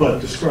 But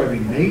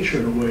describing nature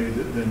in a way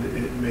that then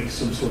it makes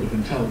some sort of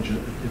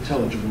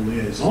intelligible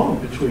liaison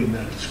between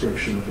that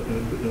description of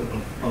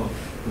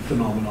the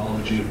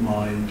phenomenology of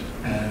mind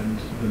and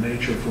the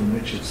nature from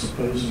which it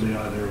supposedly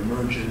either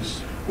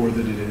emerges or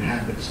that it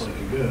inhabits like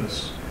a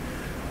ghost.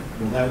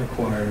 Well, that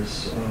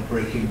requires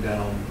breaking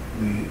down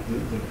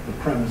the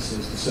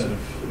premises, the set of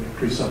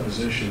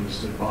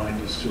presuppositions that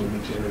bind us to a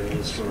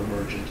materialist or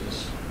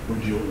emergentist or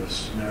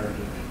dualist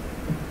narrative.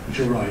 But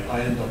you're right,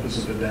 I end up as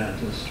a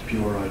Vedantist,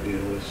 pure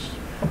idealist,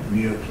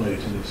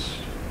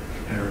 Neoplatonist,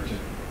 heretic.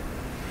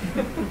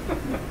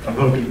 I'm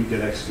hoping we get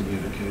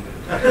excommunicated.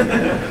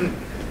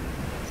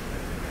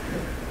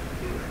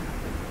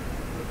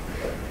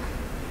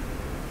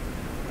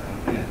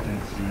 Yeah,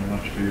 thanks very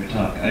much for your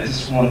talk. I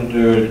just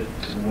wondered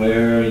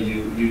where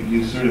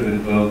you sort of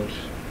invoked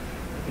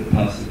the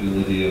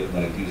possibility of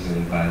like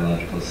using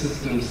biological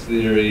systems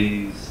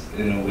theories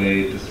in a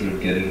way to sort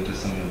of get into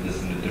some of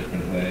this in a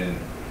different way.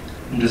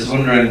 I'm just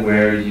wondering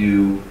where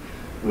you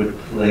would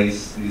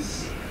place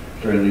these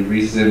fairly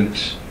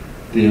recent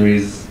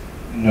theories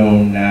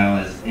known now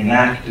as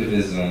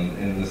enactivism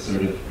in the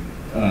sort of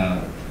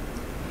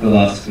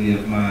philosophy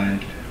of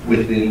mind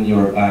within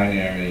your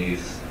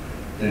binaries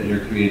that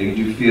you're creating.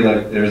 Do you feel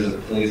like there's a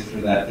place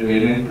for that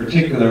theory? And in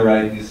particular,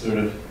 right, these sort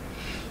of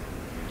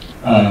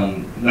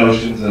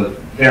notions of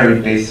very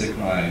basic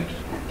mind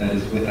that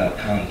is without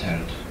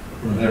content.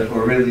 Right.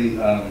 Therefore, really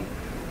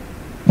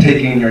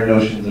taking your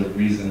notions of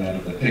reason out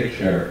of the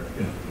picture,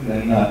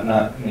 and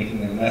not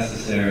making them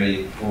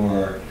necessary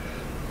for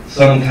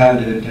some kind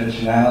of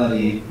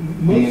intentionality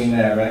being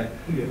there, right?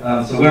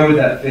 Yeah. So where would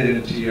that fit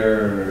into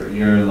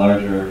your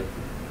larger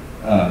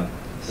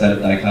set of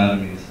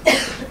dichotomies?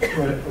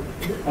 Right.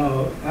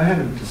 I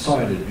haven't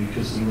decided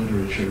because the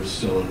literature is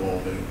still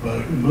evolving,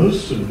 but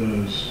most of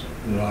those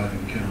that I've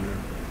encountered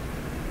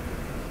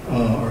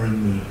are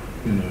in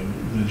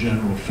the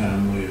general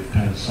family of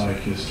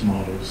panpsychist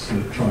models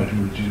that try to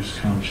reduce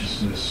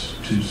consciousness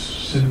to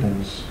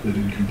simples that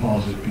in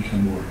composite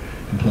become more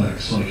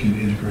complex, like in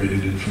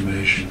integrated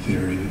information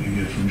theory that you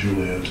get from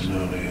Giulio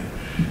Tononi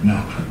and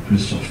now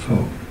Christoph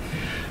Koch.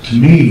 To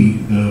me,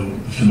 though,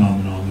 the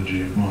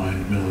phenomenology of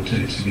mind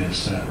militates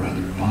against that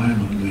rather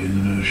violently in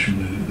the notion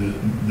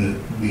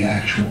that the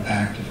actual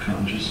act of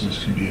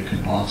consciousness can be a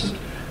composite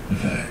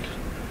effect.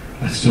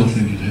 I still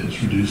think it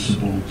is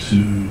reducible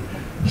to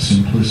the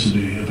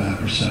simplicity of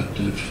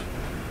apperceptive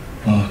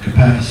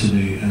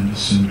capacity and the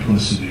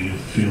simplicity of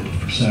field of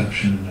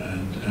perception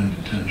and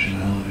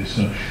intentionality.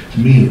 So to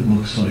me it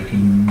looks like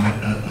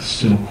a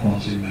still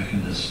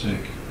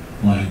quasi-mechanistic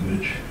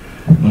language.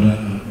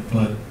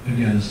 But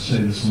again, as I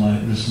say,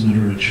 this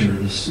literature,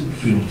 this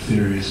field of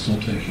theory is still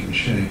taking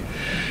shape.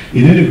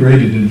 In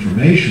integrated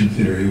information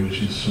theory,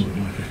 which is sort of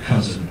like a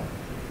cousin,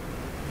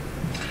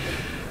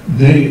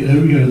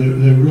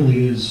 there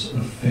really is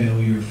a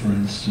failure, for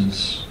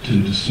instance,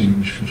 to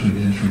distinguish between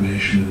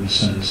information in the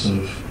sense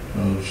of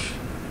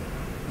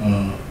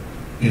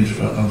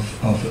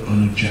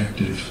an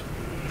objective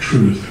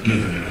truth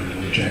given,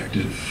 an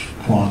objective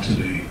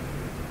quantity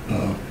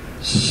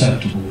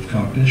susceptible of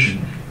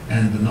cognition,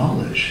 and the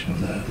knowledge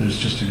of that. There's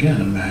just, again,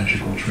 a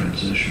magical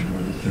transition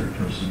where the third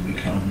person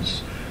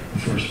becomes the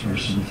first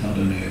person without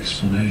any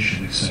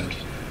explanation except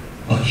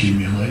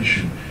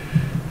accumulation.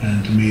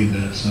 And to me,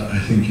 that's, I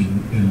think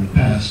in the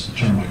past, the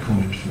term I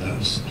coined for that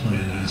was the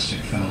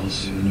pleonastic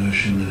fallacy, the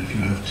notion that if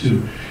you have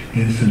two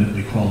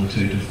infinitely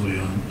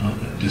qualitatively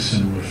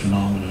dissimilar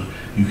phenomena,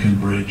 you can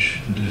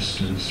bridge the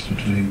distance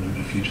between them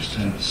if you just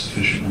have a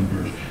sufficient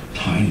number of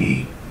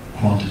tiny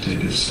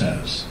quantitative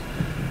steps.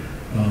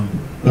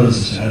 But as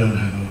I say, I don't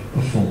have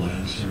a full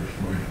answer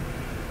for you.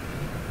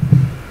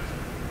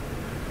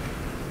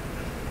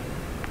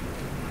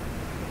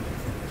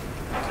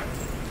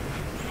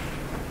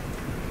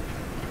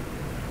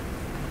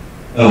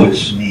 Oh,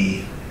 it's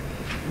me.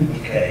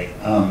 Okay.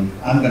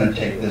 I'm going to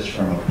take this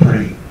from a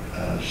pretty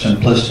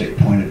simplistic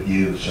point of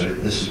view, so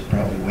this is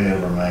probably way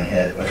over my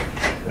head, but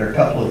there are a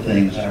couple of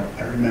things. I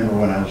remember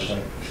when I was like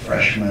a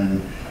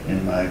freshman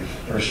in my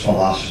first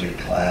philosophy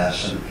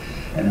class,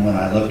 and when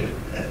I looked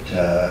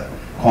at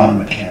quantum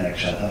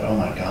mechanics, I thought, oh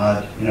my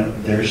God,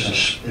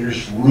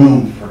 there's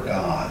room for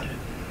God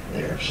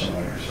there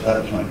somewhere. So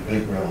that was my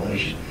big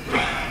revelation.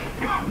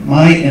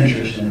 My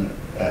interest in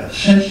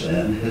since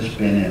then has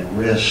been in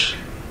risk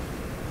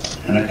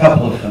and a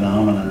couple of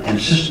phenomena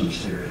and systems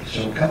theory.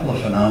 So a couple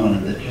of phenomena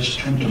that just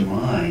come to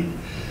mind,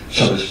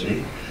 so to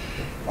speak,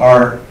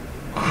 are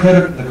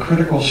the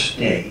critical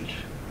state.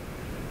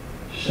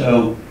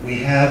 So we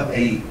have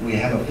a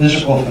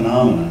physical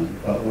phenomenon,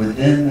 but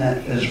within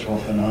that physical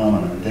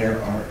phenomenon,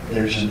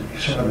 there's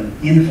sort of an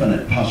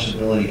infinite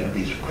possibility of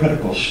these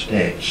critical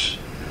states,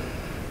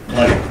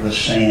 like the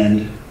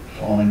sand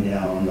falling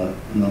down on the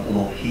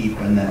little heap,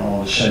 and then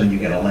all of a sudden you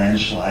get a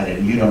landslide,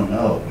 and you don't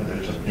know whether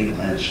it's a big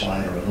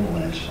landslide or a little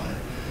landslide.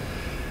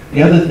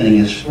 The other thing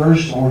is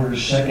first order,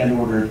 second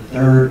order,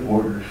 third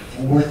order,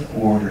 fourth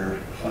order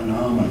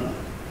phenomena.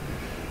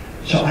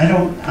 So I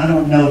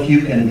don't know if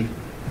you can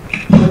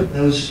put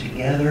those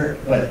together,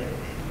 but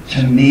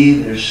to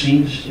me there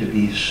seems to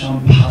be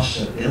some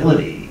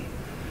possibility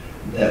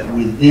that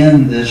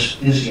within this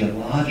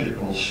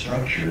physiological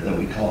structure that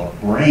we call a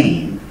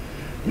brain,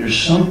 there's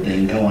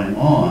something going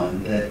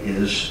on that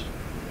is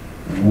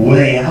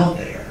way out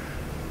there,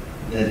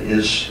 that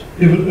is...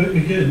 Yeah, but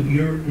again,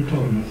 you're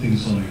talking about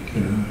things like,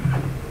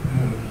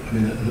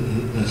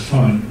 that's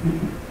fine.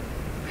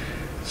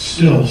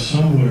 Still,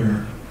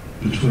 somewhere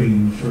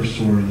between the first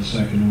order, the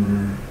second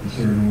order, the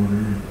third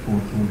order,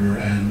 fourth order,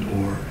 and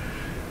or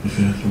the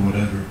fifth or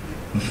whatever,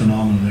 the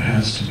phenomenon, there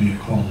has to be a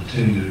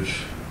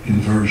qualitative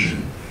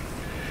inversion.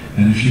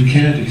 And if you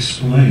can't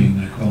explain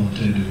that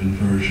qualitative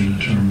inversion in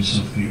terms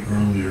of the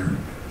earlier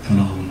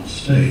phenomenal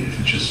state, if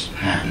it just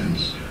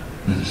happens,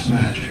 then it's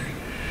magic.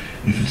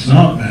 If it's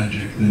not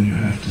magic, then you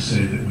have to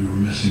say that we were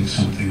missing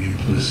something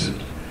implicit.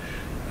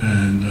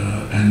 And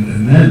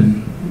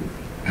then,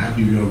 how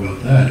do you go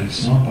about that?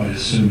 It's not by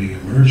assuming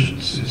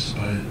emergence, it's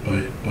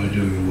by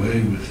doing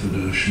away with the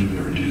notion of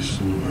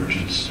irreducible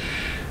emergence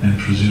and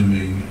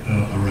presuming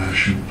a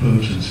rational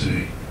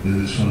potency that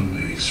is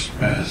only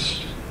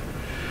expressed.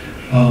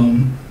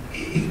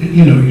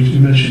 You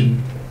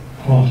mentioned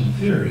quantum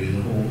theory,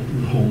 the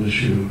whole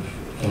issue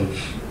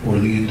or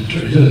the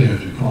indeterminate. It doesn't have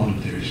to be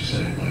quantum theory, as you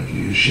say,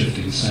 like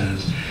shifting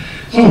sands.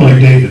 Someone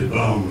like David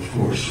Bohm, of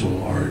course, will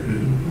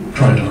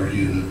try to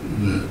argue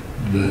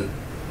that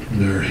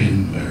there are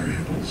hidden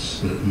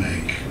variables that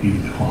make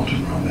even the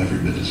quantum realm every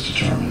bit as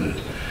determinate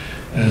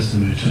as the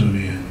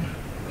Newtonian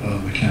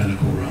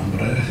mechanical realm.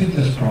 But I think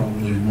that's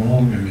probably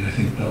wrong. I mean, I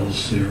think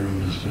Bell's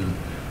theorem has been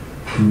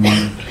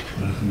proved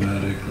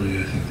mathematically.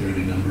 I think there are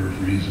any number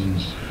of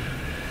reasons.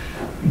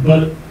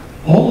 But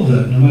all of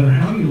that, no matter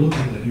how you look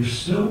at it, you're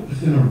still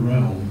within a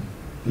realm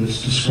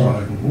that's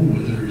describable,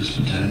 whether it's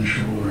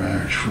potential or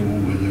actual,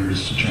 whether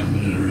it's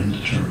determinate or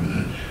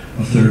indeterminate,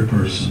 of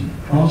third-person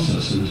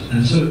processes.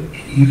 And so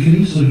you can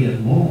easily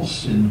get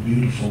lost in the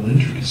beautiful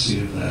intricacy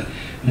of that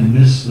and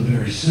miss the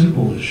very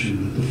simple issue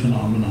that the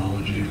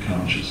phenomenology of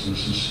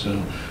consciousness is still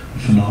a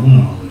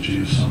phenomenology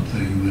of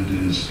something that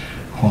is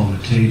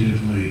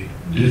qualitatively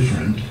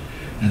different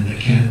and that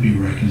can't be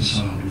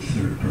reconciled with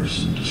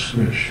third-person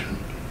description.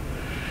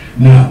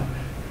 Now,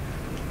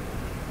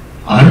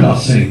 I'm not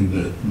saying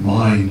that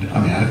mind,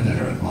 I've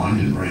never, mind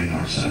and brain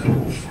aren't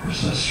separable, of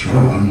course, that's true.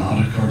 I'm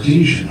not a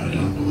Cartesian. I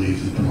don't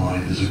believe that the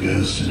mind is a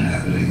ghost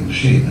inhabiting a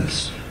machine.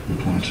 That's the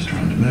point I'm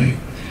trying to make.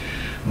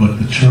 But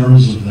the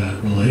terms of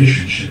that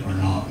relationship are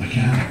not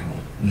mechanical.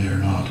 They're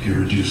not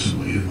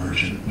irreducibly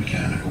emergent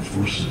mechanical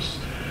forces.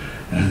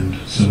 And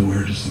so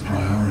where does the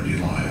priority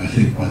lie? I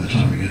think by the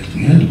time we get to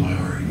the end of my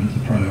argument,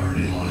 the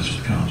priority lies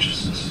with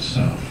consciousness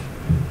itself.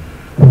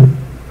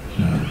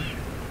 So,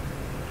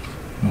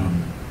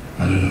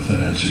 I don't know if that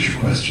answers your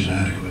question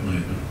adequately.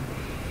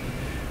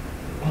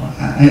 But. Well,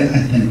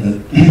 I think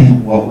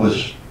that what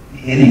was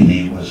hitting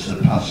me was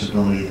the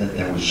possibility that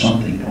there was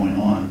something going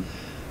on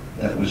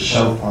that was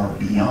so far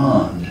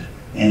beyond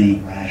any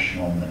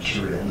rational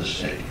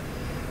materialistic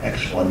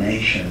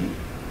explanation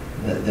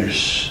that there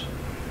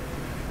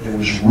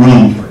was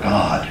room for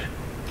God.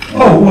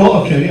 Oh,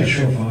 well, okay, yeah,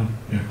 sure, fine.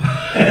 Yeah.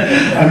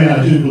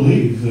 I do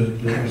believe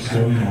that what's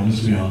going on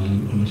is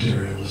beyond a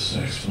materialist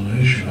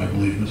explanation. I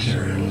believe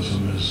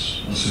materialism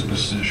is a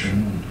superstition,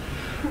 and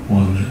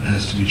one that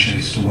has to be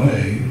chased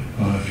away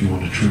if you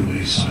want a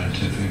truly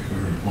scientific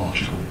or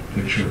logical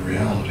picture of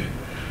reality.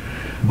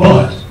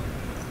 But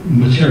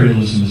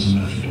materialism is a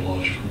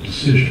methodological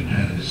decision,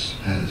 has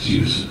its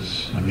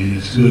uses.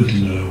 It's good to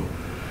know,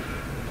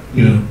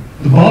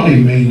 the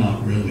body may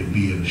not really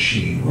be a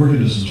machine.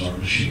 Organisms are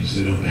machines.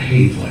 They don't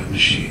behave like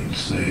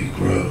machines. They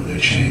grow, they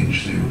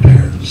change, they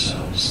repair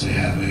themselves. They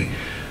have a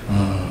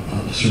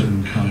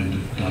certain kind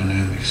of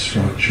dynamic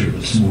structure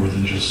that's more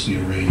than just the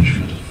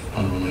arrangement of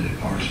unrelated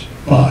parts.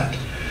 But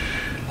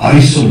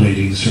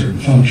isolating certain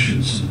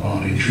functions in the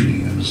body and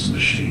treating them as the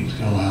machines.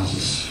 It allows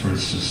us, for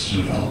instance, to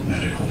develop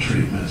medical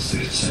treatments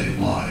that can save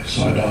lives.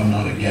 So I'm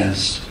not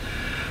against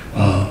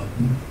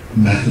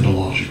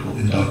methodological,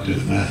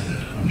 inductive method.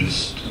 I'm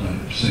just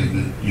saying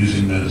that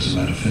using that as a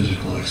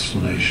metaphysical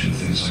explanation of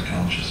things like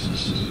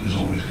consciousness is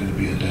always going to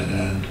be a dead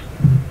end.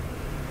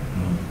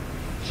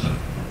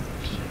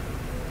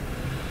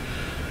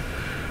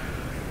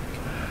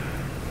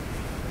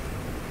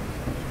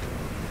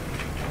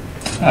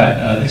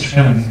 Hi, thanks for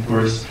coming, of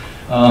course.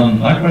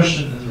 My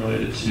question is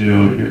related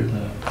to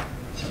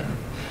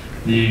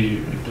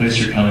the place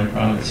you're coming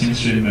from. It seems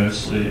to be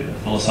mostly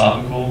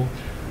philosophical,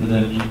 but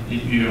then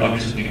you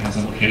obviously think it has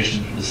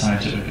implications for the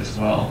scientific as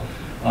well.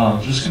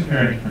 Just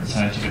comparing different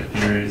scientific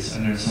theories,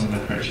 and there's some of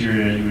the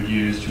criteria you would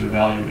use to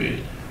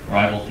evaluate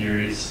rival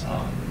theories.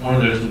 One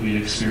of those would be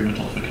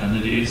experimental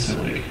fecundity. So,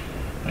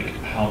 like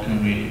how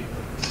can we?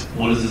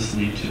 What does this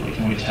lead to? Like,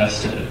 can we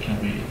test it? Can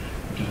we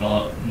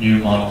develop new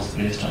models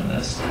based on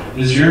this?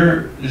 Is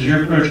your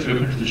approach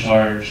open to the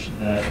charge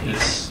that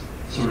it's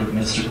sort of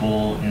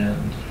mystical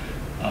and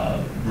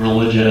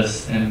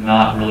religious and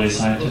not really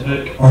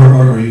scientific?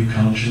 Are you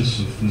conscious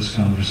of this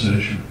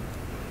conversation?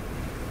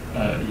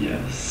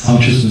 Yes.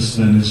 Consciousness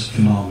then is a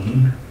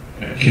phenomenon.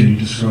 Okay. Can you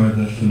describe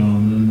that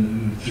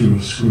phenomenon through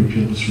a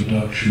scrupulous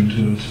reduction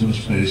to its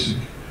most basic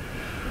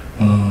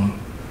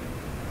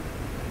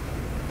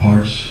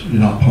parts,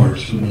 not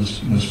parts, but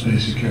most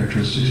basic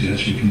characteristics?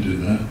 Yes, you can do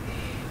that.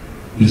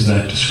 Is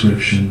that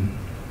description,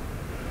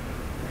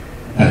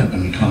 I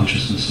mean,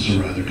 consciousness is a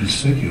rather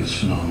conspicuous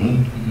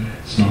phenomenon. Mm-hmm.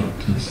 It's not,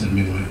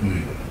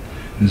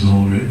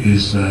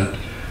 is that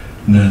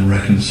then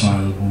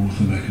reconcilable with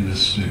a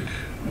mechanistic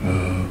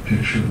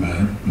picture of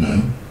matter?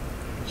 No.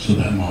 So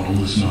that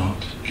model is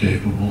not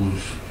capable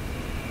of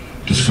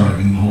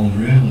describing the whole of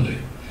reality.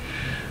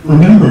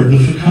 Remember, the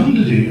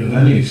fecundity of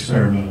any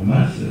experimental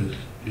method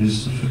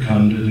is the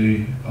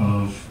fecundity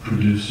of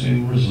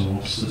producing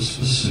results that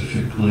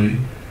specifically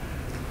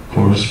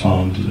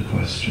correspond to the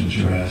questions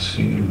you're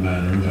asking and the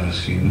manner of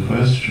asking the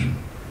question.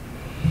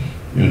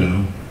 You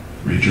know,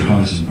 read your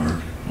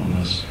Heisenberg on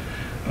this.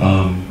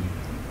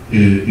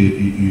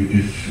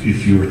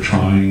 If you're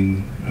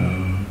trying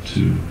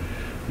to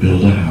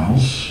build a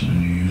house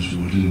and you use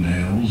wood and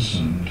nails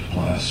and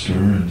plaster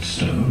and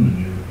stone and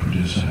you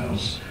produce a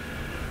house,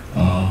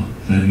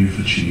 then you've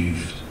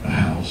achieved a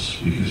house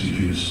because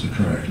you've used the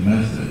correct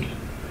method.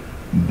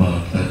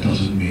 But that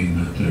doesn't mean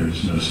that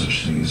there's no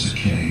such thing as a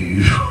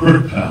cave or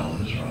a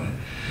palace, right?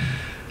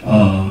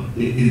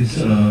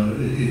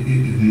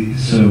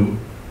 So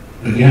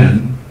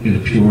again, in a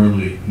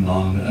purely and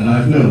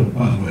I know,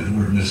 by the way, the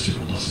word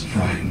mystical doesn't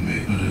frighten me,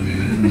 but I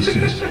mean, in this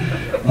case,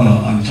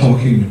 I'm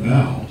talking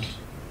about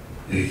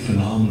a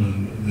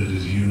phenomenon that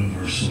is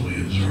universally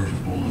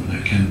observable and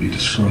that can be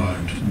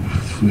described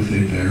with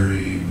a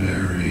very,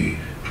 very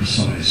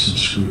precise and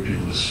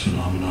scrupulous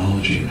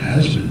phenomenology, and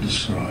has been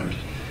described.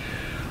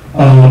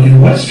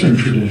 In Western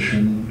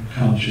tradition,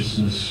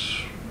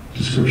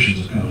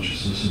 descriptions of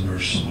consciousness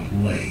emerge somewhat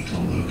late,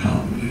 although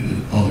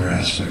other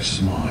aspects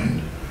of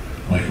mind,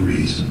 like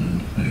reason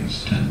and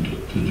things, tend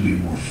to be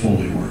more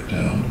fully worked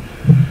out.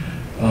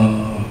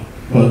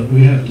 But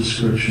we have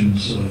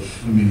descriptions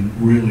of,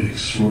 really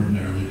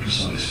extraordinarily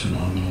precise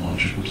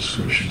phenomenological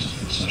descriptions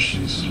of such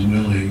things as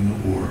willing,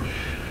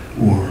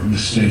 or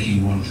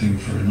mistaking one thing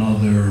for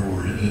another,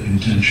 or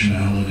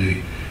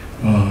intentionality,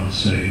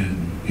 say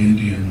in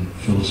Indian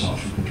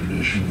philosophical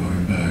tradition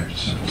going back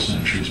several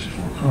centuries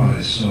before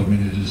Christ. So,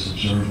 it is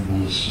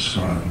observable, it's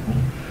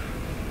describable.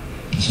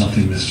 There's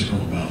nothing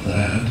mystical about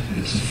that.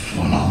 It's a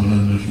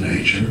phenomenon of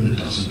nature that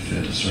doesn't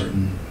fit a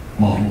certain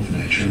model of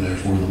nature,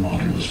 therefore the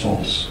model is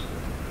false.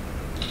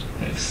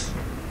 Thanks.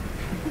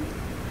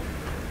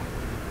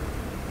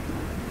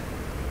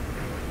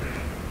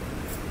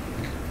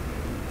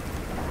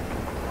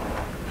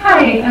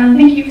 Hi,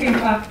 thank you for your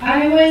talk.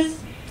 I was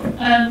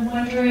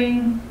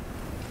wondering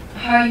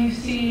how you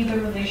see the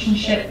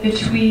relationship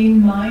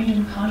between mind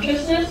and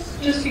consciousness,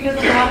 just because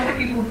a lot of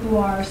people who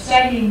are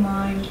studying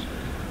mind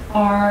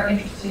are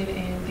interested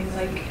in things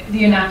like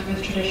the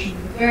inactivist tradition,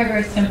 with very,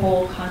 very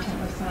simple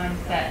contentless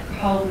minds that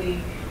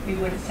probably we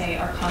wouldn't say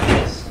are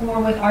conscious, or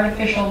with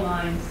artificial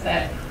minds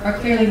that are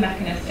clearly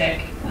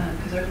mechanistic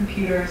because they're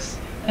computers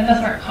and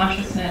thus aren't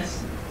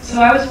consciousness. So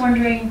I was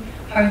wondering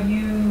how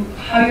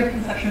your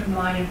conception of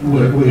mind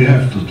and we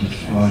have to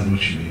define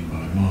what you mean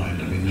by mind.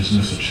 There's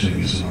no such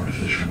thing as an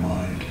artificial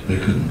mind. There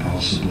couldn't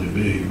possibly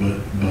be, but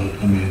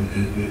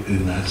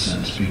in that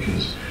sense,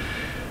 because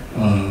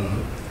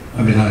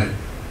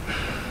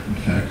in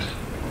fact,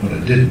 what I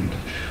didn't,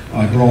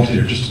 I brought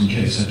here, just in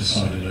case I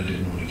decided I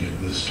didn't want to give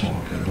this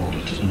talk, I brought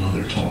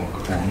another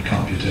talk on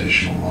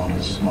computational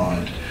models of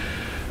mind,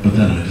 but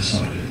then I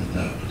decided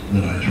that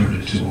I'd heard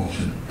it too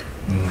often.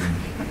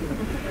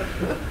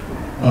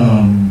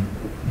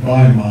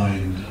 By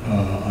mind,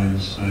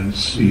 I'm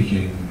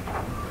speaking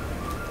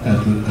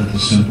at the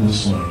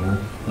simplest level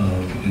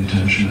of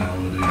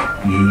intentionality,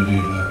 unity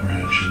of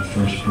apprehension,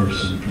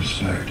 first-person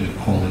perspective,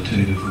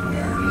 qualitative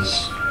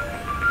awareness,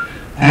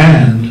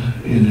 and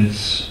in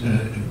its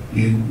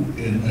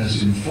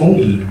as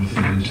enfolded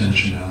within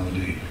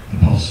intentionality, the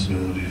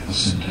possibility of the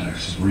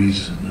syntax of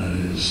reason, that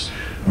is,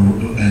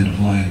 and of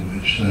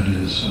language, that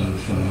is,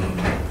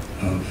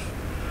 of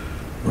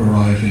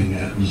arriving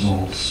at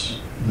results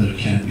that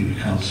can't be the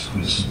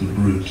consequence of the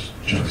brute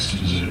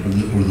juxtaposition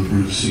or the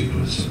brute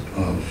sequence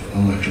of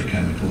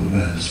electrochemical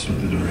events,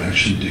 but that are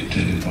actually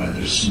dictated by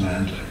their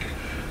semantic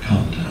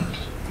content.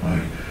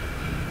 Like,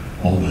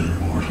 all men are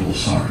mortal,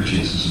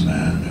 Socrates is a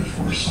man,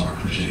 therefore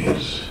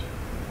Socrates.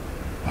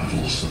 I've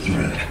lost the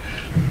thread.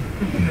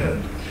 Yeah.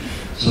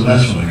 So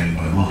that's what I mean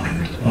by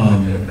mind.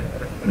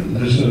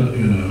 There's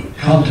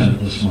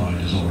contentless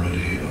mind is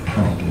already a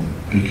problem,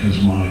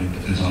 because mind,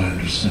 as I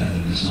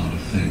understand it, is not a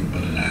thing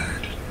but an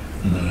act,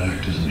 and that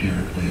act is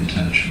inherently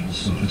intentional.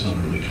 So if it's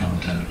utterly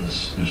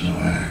contentless, there's no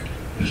act,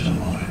 there's no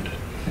mind.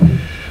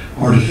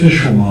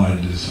 Artificial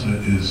mind is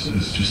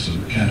just a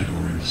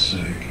category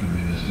mistake. I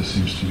mean, it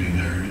seems to me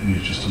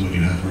it's just what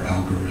you have are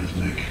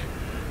algorithmic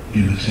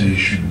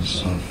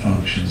imitations of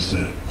functions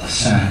that,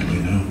 sadly,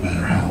 no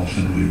matter how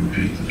often we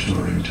repeat the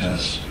Turing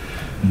test,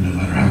 and no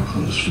matter how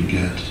close we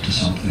get to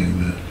something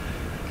that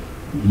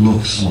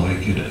looks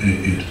like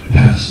it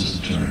passes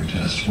the Turing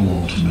test, will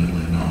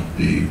ultimately not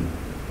be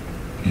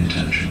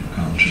intentional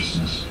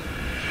consciousness.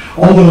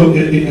 Although,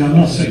 I'm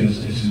not saying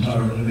it's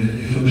entirely, I mean,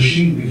 if a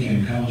machine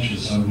became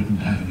conscious, I wouldn't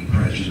have any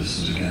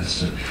prejudices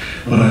against it,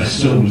 but I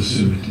still would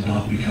assume it did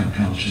not become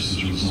conscious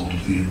as a result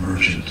of the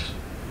emergent,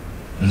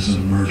 as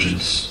an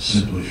emergence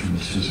simply from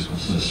its physical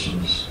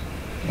systems.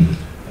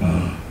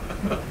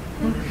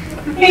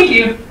 Thank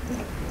you.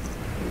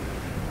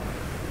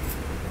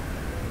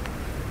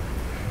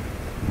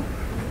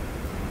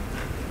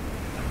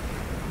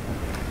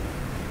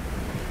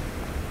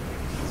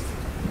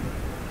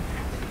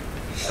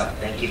 So,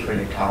 thank you for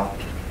your talk.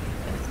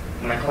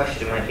 My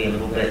question might be a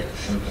little bit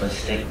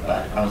simplistic,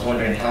 but I was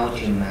wondering, how would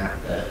you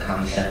map the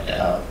concept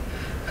of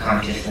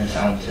consciousness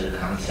onto the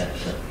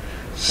concepts of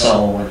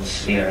soul and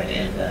spirit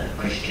in the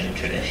Christian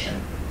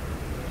tradition?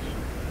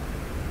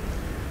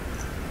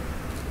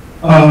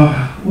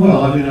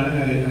 Well, I mean,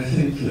 I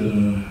think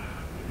that,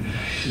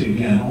 see,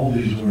 again, all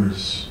these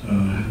words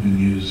have been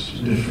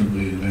used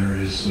differently and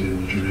variously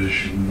in the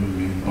tradition. I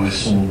mean, by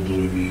soul, do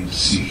we mean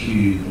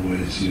psyche, the way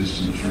it's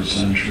used in the first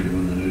century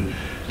when the New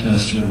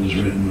Testament was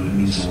written, when it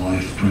means a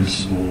life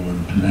principle,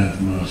 and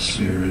pneuma,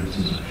 spirit.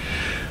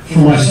 For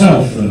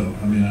myself, though,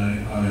 I mean,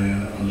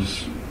 I'll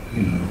just,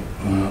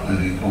 I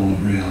think all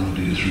of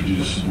reality is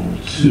reducible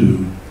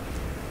to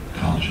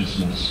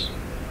consciousness.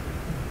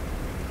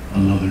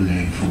 Another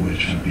name for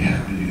which I'd be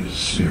happy to use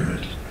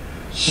spirit.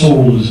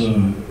 Soul is a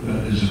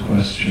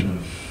question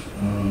of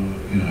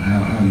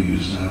how you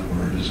use that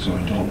word is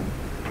going to,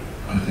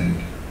 I think,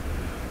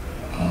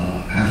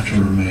 have to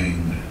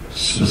remain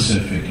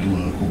specific and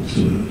local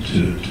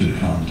to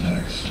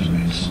context. I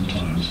mean,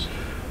 sometimes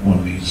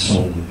one means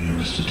soul in the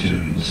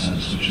Aristotelian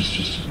sense, which is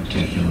just a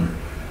particular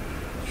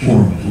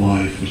form of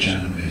life which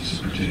animates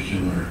a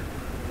particular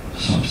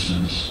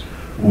substance,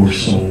 or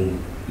soul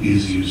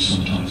is used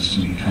sometimes to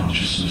mean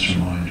consciousness or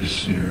mind or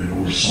spirit,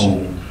 or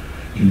soul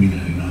can mean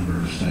any number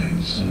of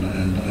things. And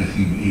I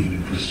think even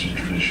in Christian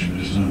tradition,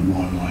 there's no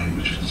one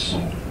language of the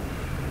soul.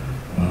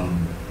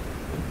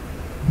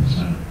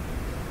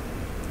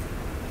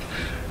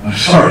 I'm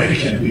sorry I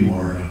can't be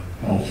more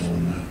helpful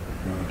in that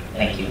regard.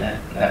 Thank you,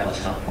 that was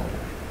helpful.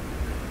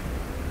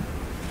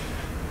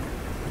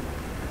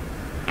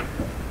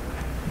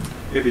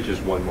 Maybe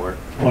just one more.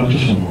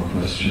 Just one more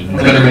question.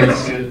 Better make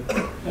this good.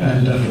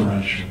 And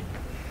deferential.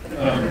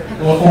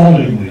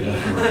 Appallingly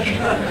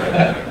deferential.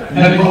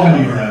 And call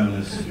me your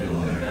eminence if you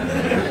like.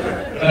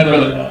 I'd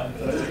rather not.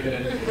 That's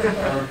okay.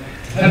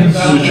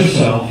 Suit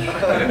yourself.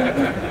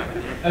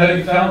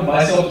 Having found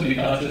myself to be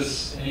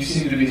conscious, and you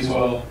seem to be as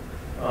well,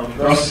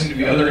 there also seem to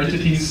be other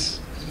entities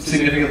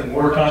significantly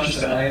more conscious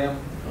than I am.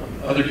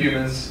 Other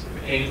humans,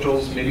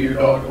 angels, maybe your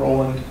dog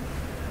Roland.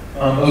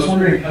 I was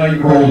wondering how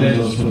you Roland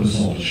does put us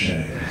all to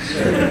shame.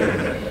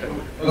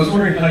 I was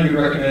wondering how you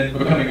recommend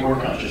becoming more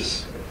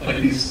conscious, like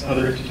these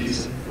other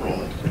entities in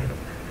Roland.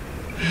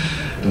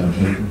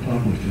 Democratic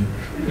Republican.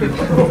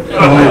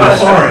 Oh,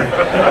 sorry.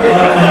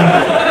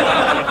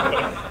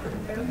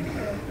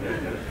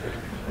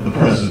 The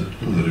present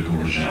political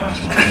regime is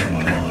not in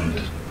my mind.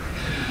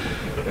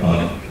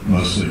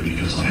 Mostly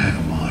because I have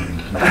a mind,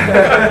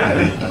 and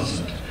it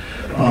doesn't.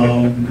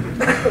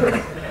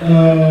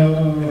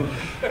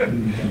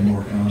 Become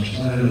more conscious.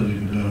 I don't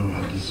even know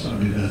how to. I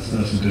mean, that's a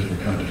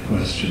different kind of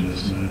question,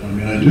 isn't it? I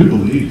mean, I do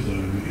believe,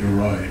 though, you're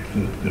right,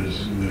 that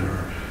there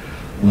are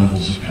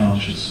levels of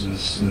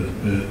consciousness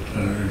that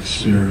are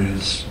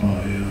experienced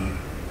by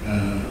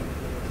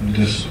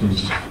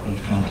disciplines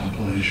of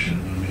contemplation.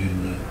 I mean,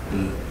 that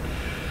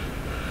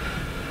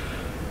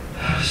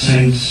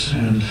saints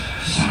and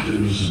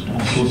sadhus and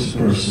all sorts of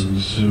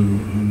persons who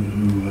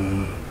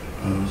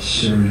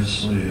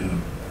seriously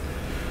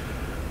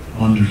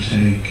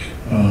undertake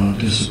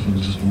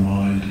disciplines of the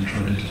mind and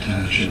try to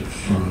detach it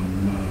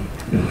from,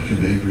 like a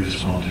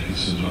Weber's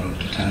politics says,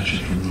 detach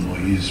it from the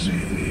moisme,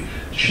 the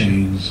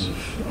chains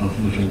of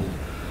little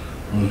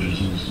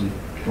logisms that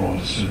draw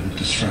it sort of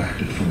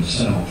distracted from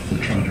itself,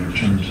 that try to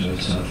return to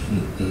itself,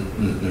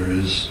 that there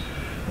is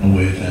a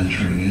way of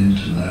entering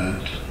into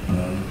that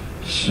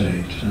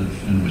state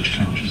in which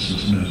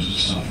consciousness knows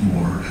itself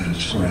more at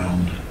its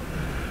ground.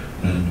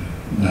 And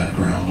that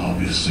ground,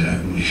 obviously, I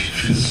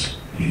believe, is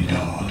in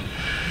God.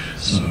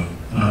 So,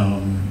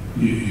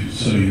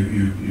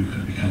 you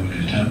could become a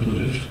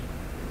contemplative.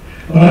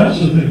 But I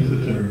also think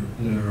that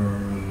there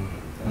are,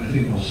 I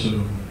think also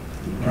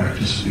the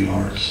practice of the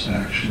arts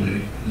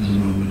actually is a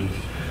moment of,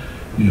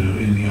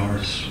 in the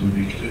arts,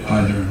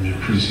 either in the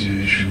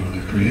appreciation or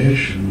the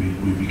creation,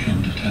 we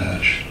become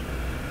detached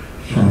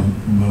from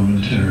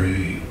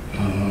momentary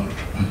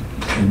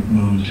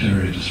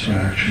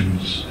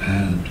distractions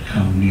and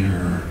come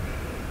nearer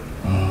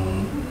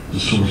the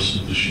source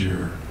of the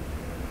sheer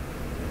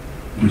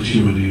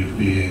gratuity of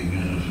being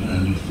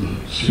and of the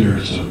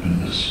spirit's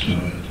openness to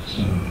it.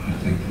 So I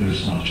think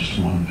there's not just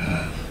one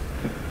path.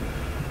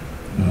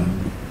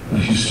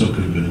 You still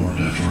could have been more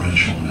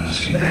deferential in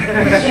asking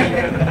that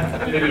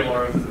question. Maybe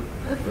more of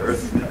the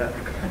first.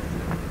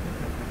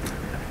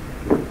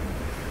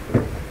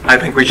 I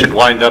think we should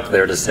wind up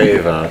there to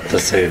save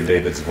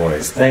David's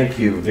voice. Thank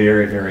you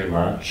very, very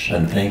much,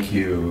 and thank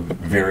you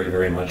very,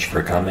 very much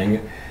for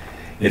coming.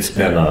 It's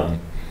been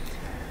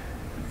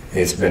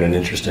an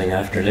interesting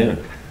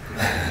afternoon.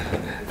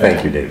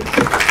 Thank you, David.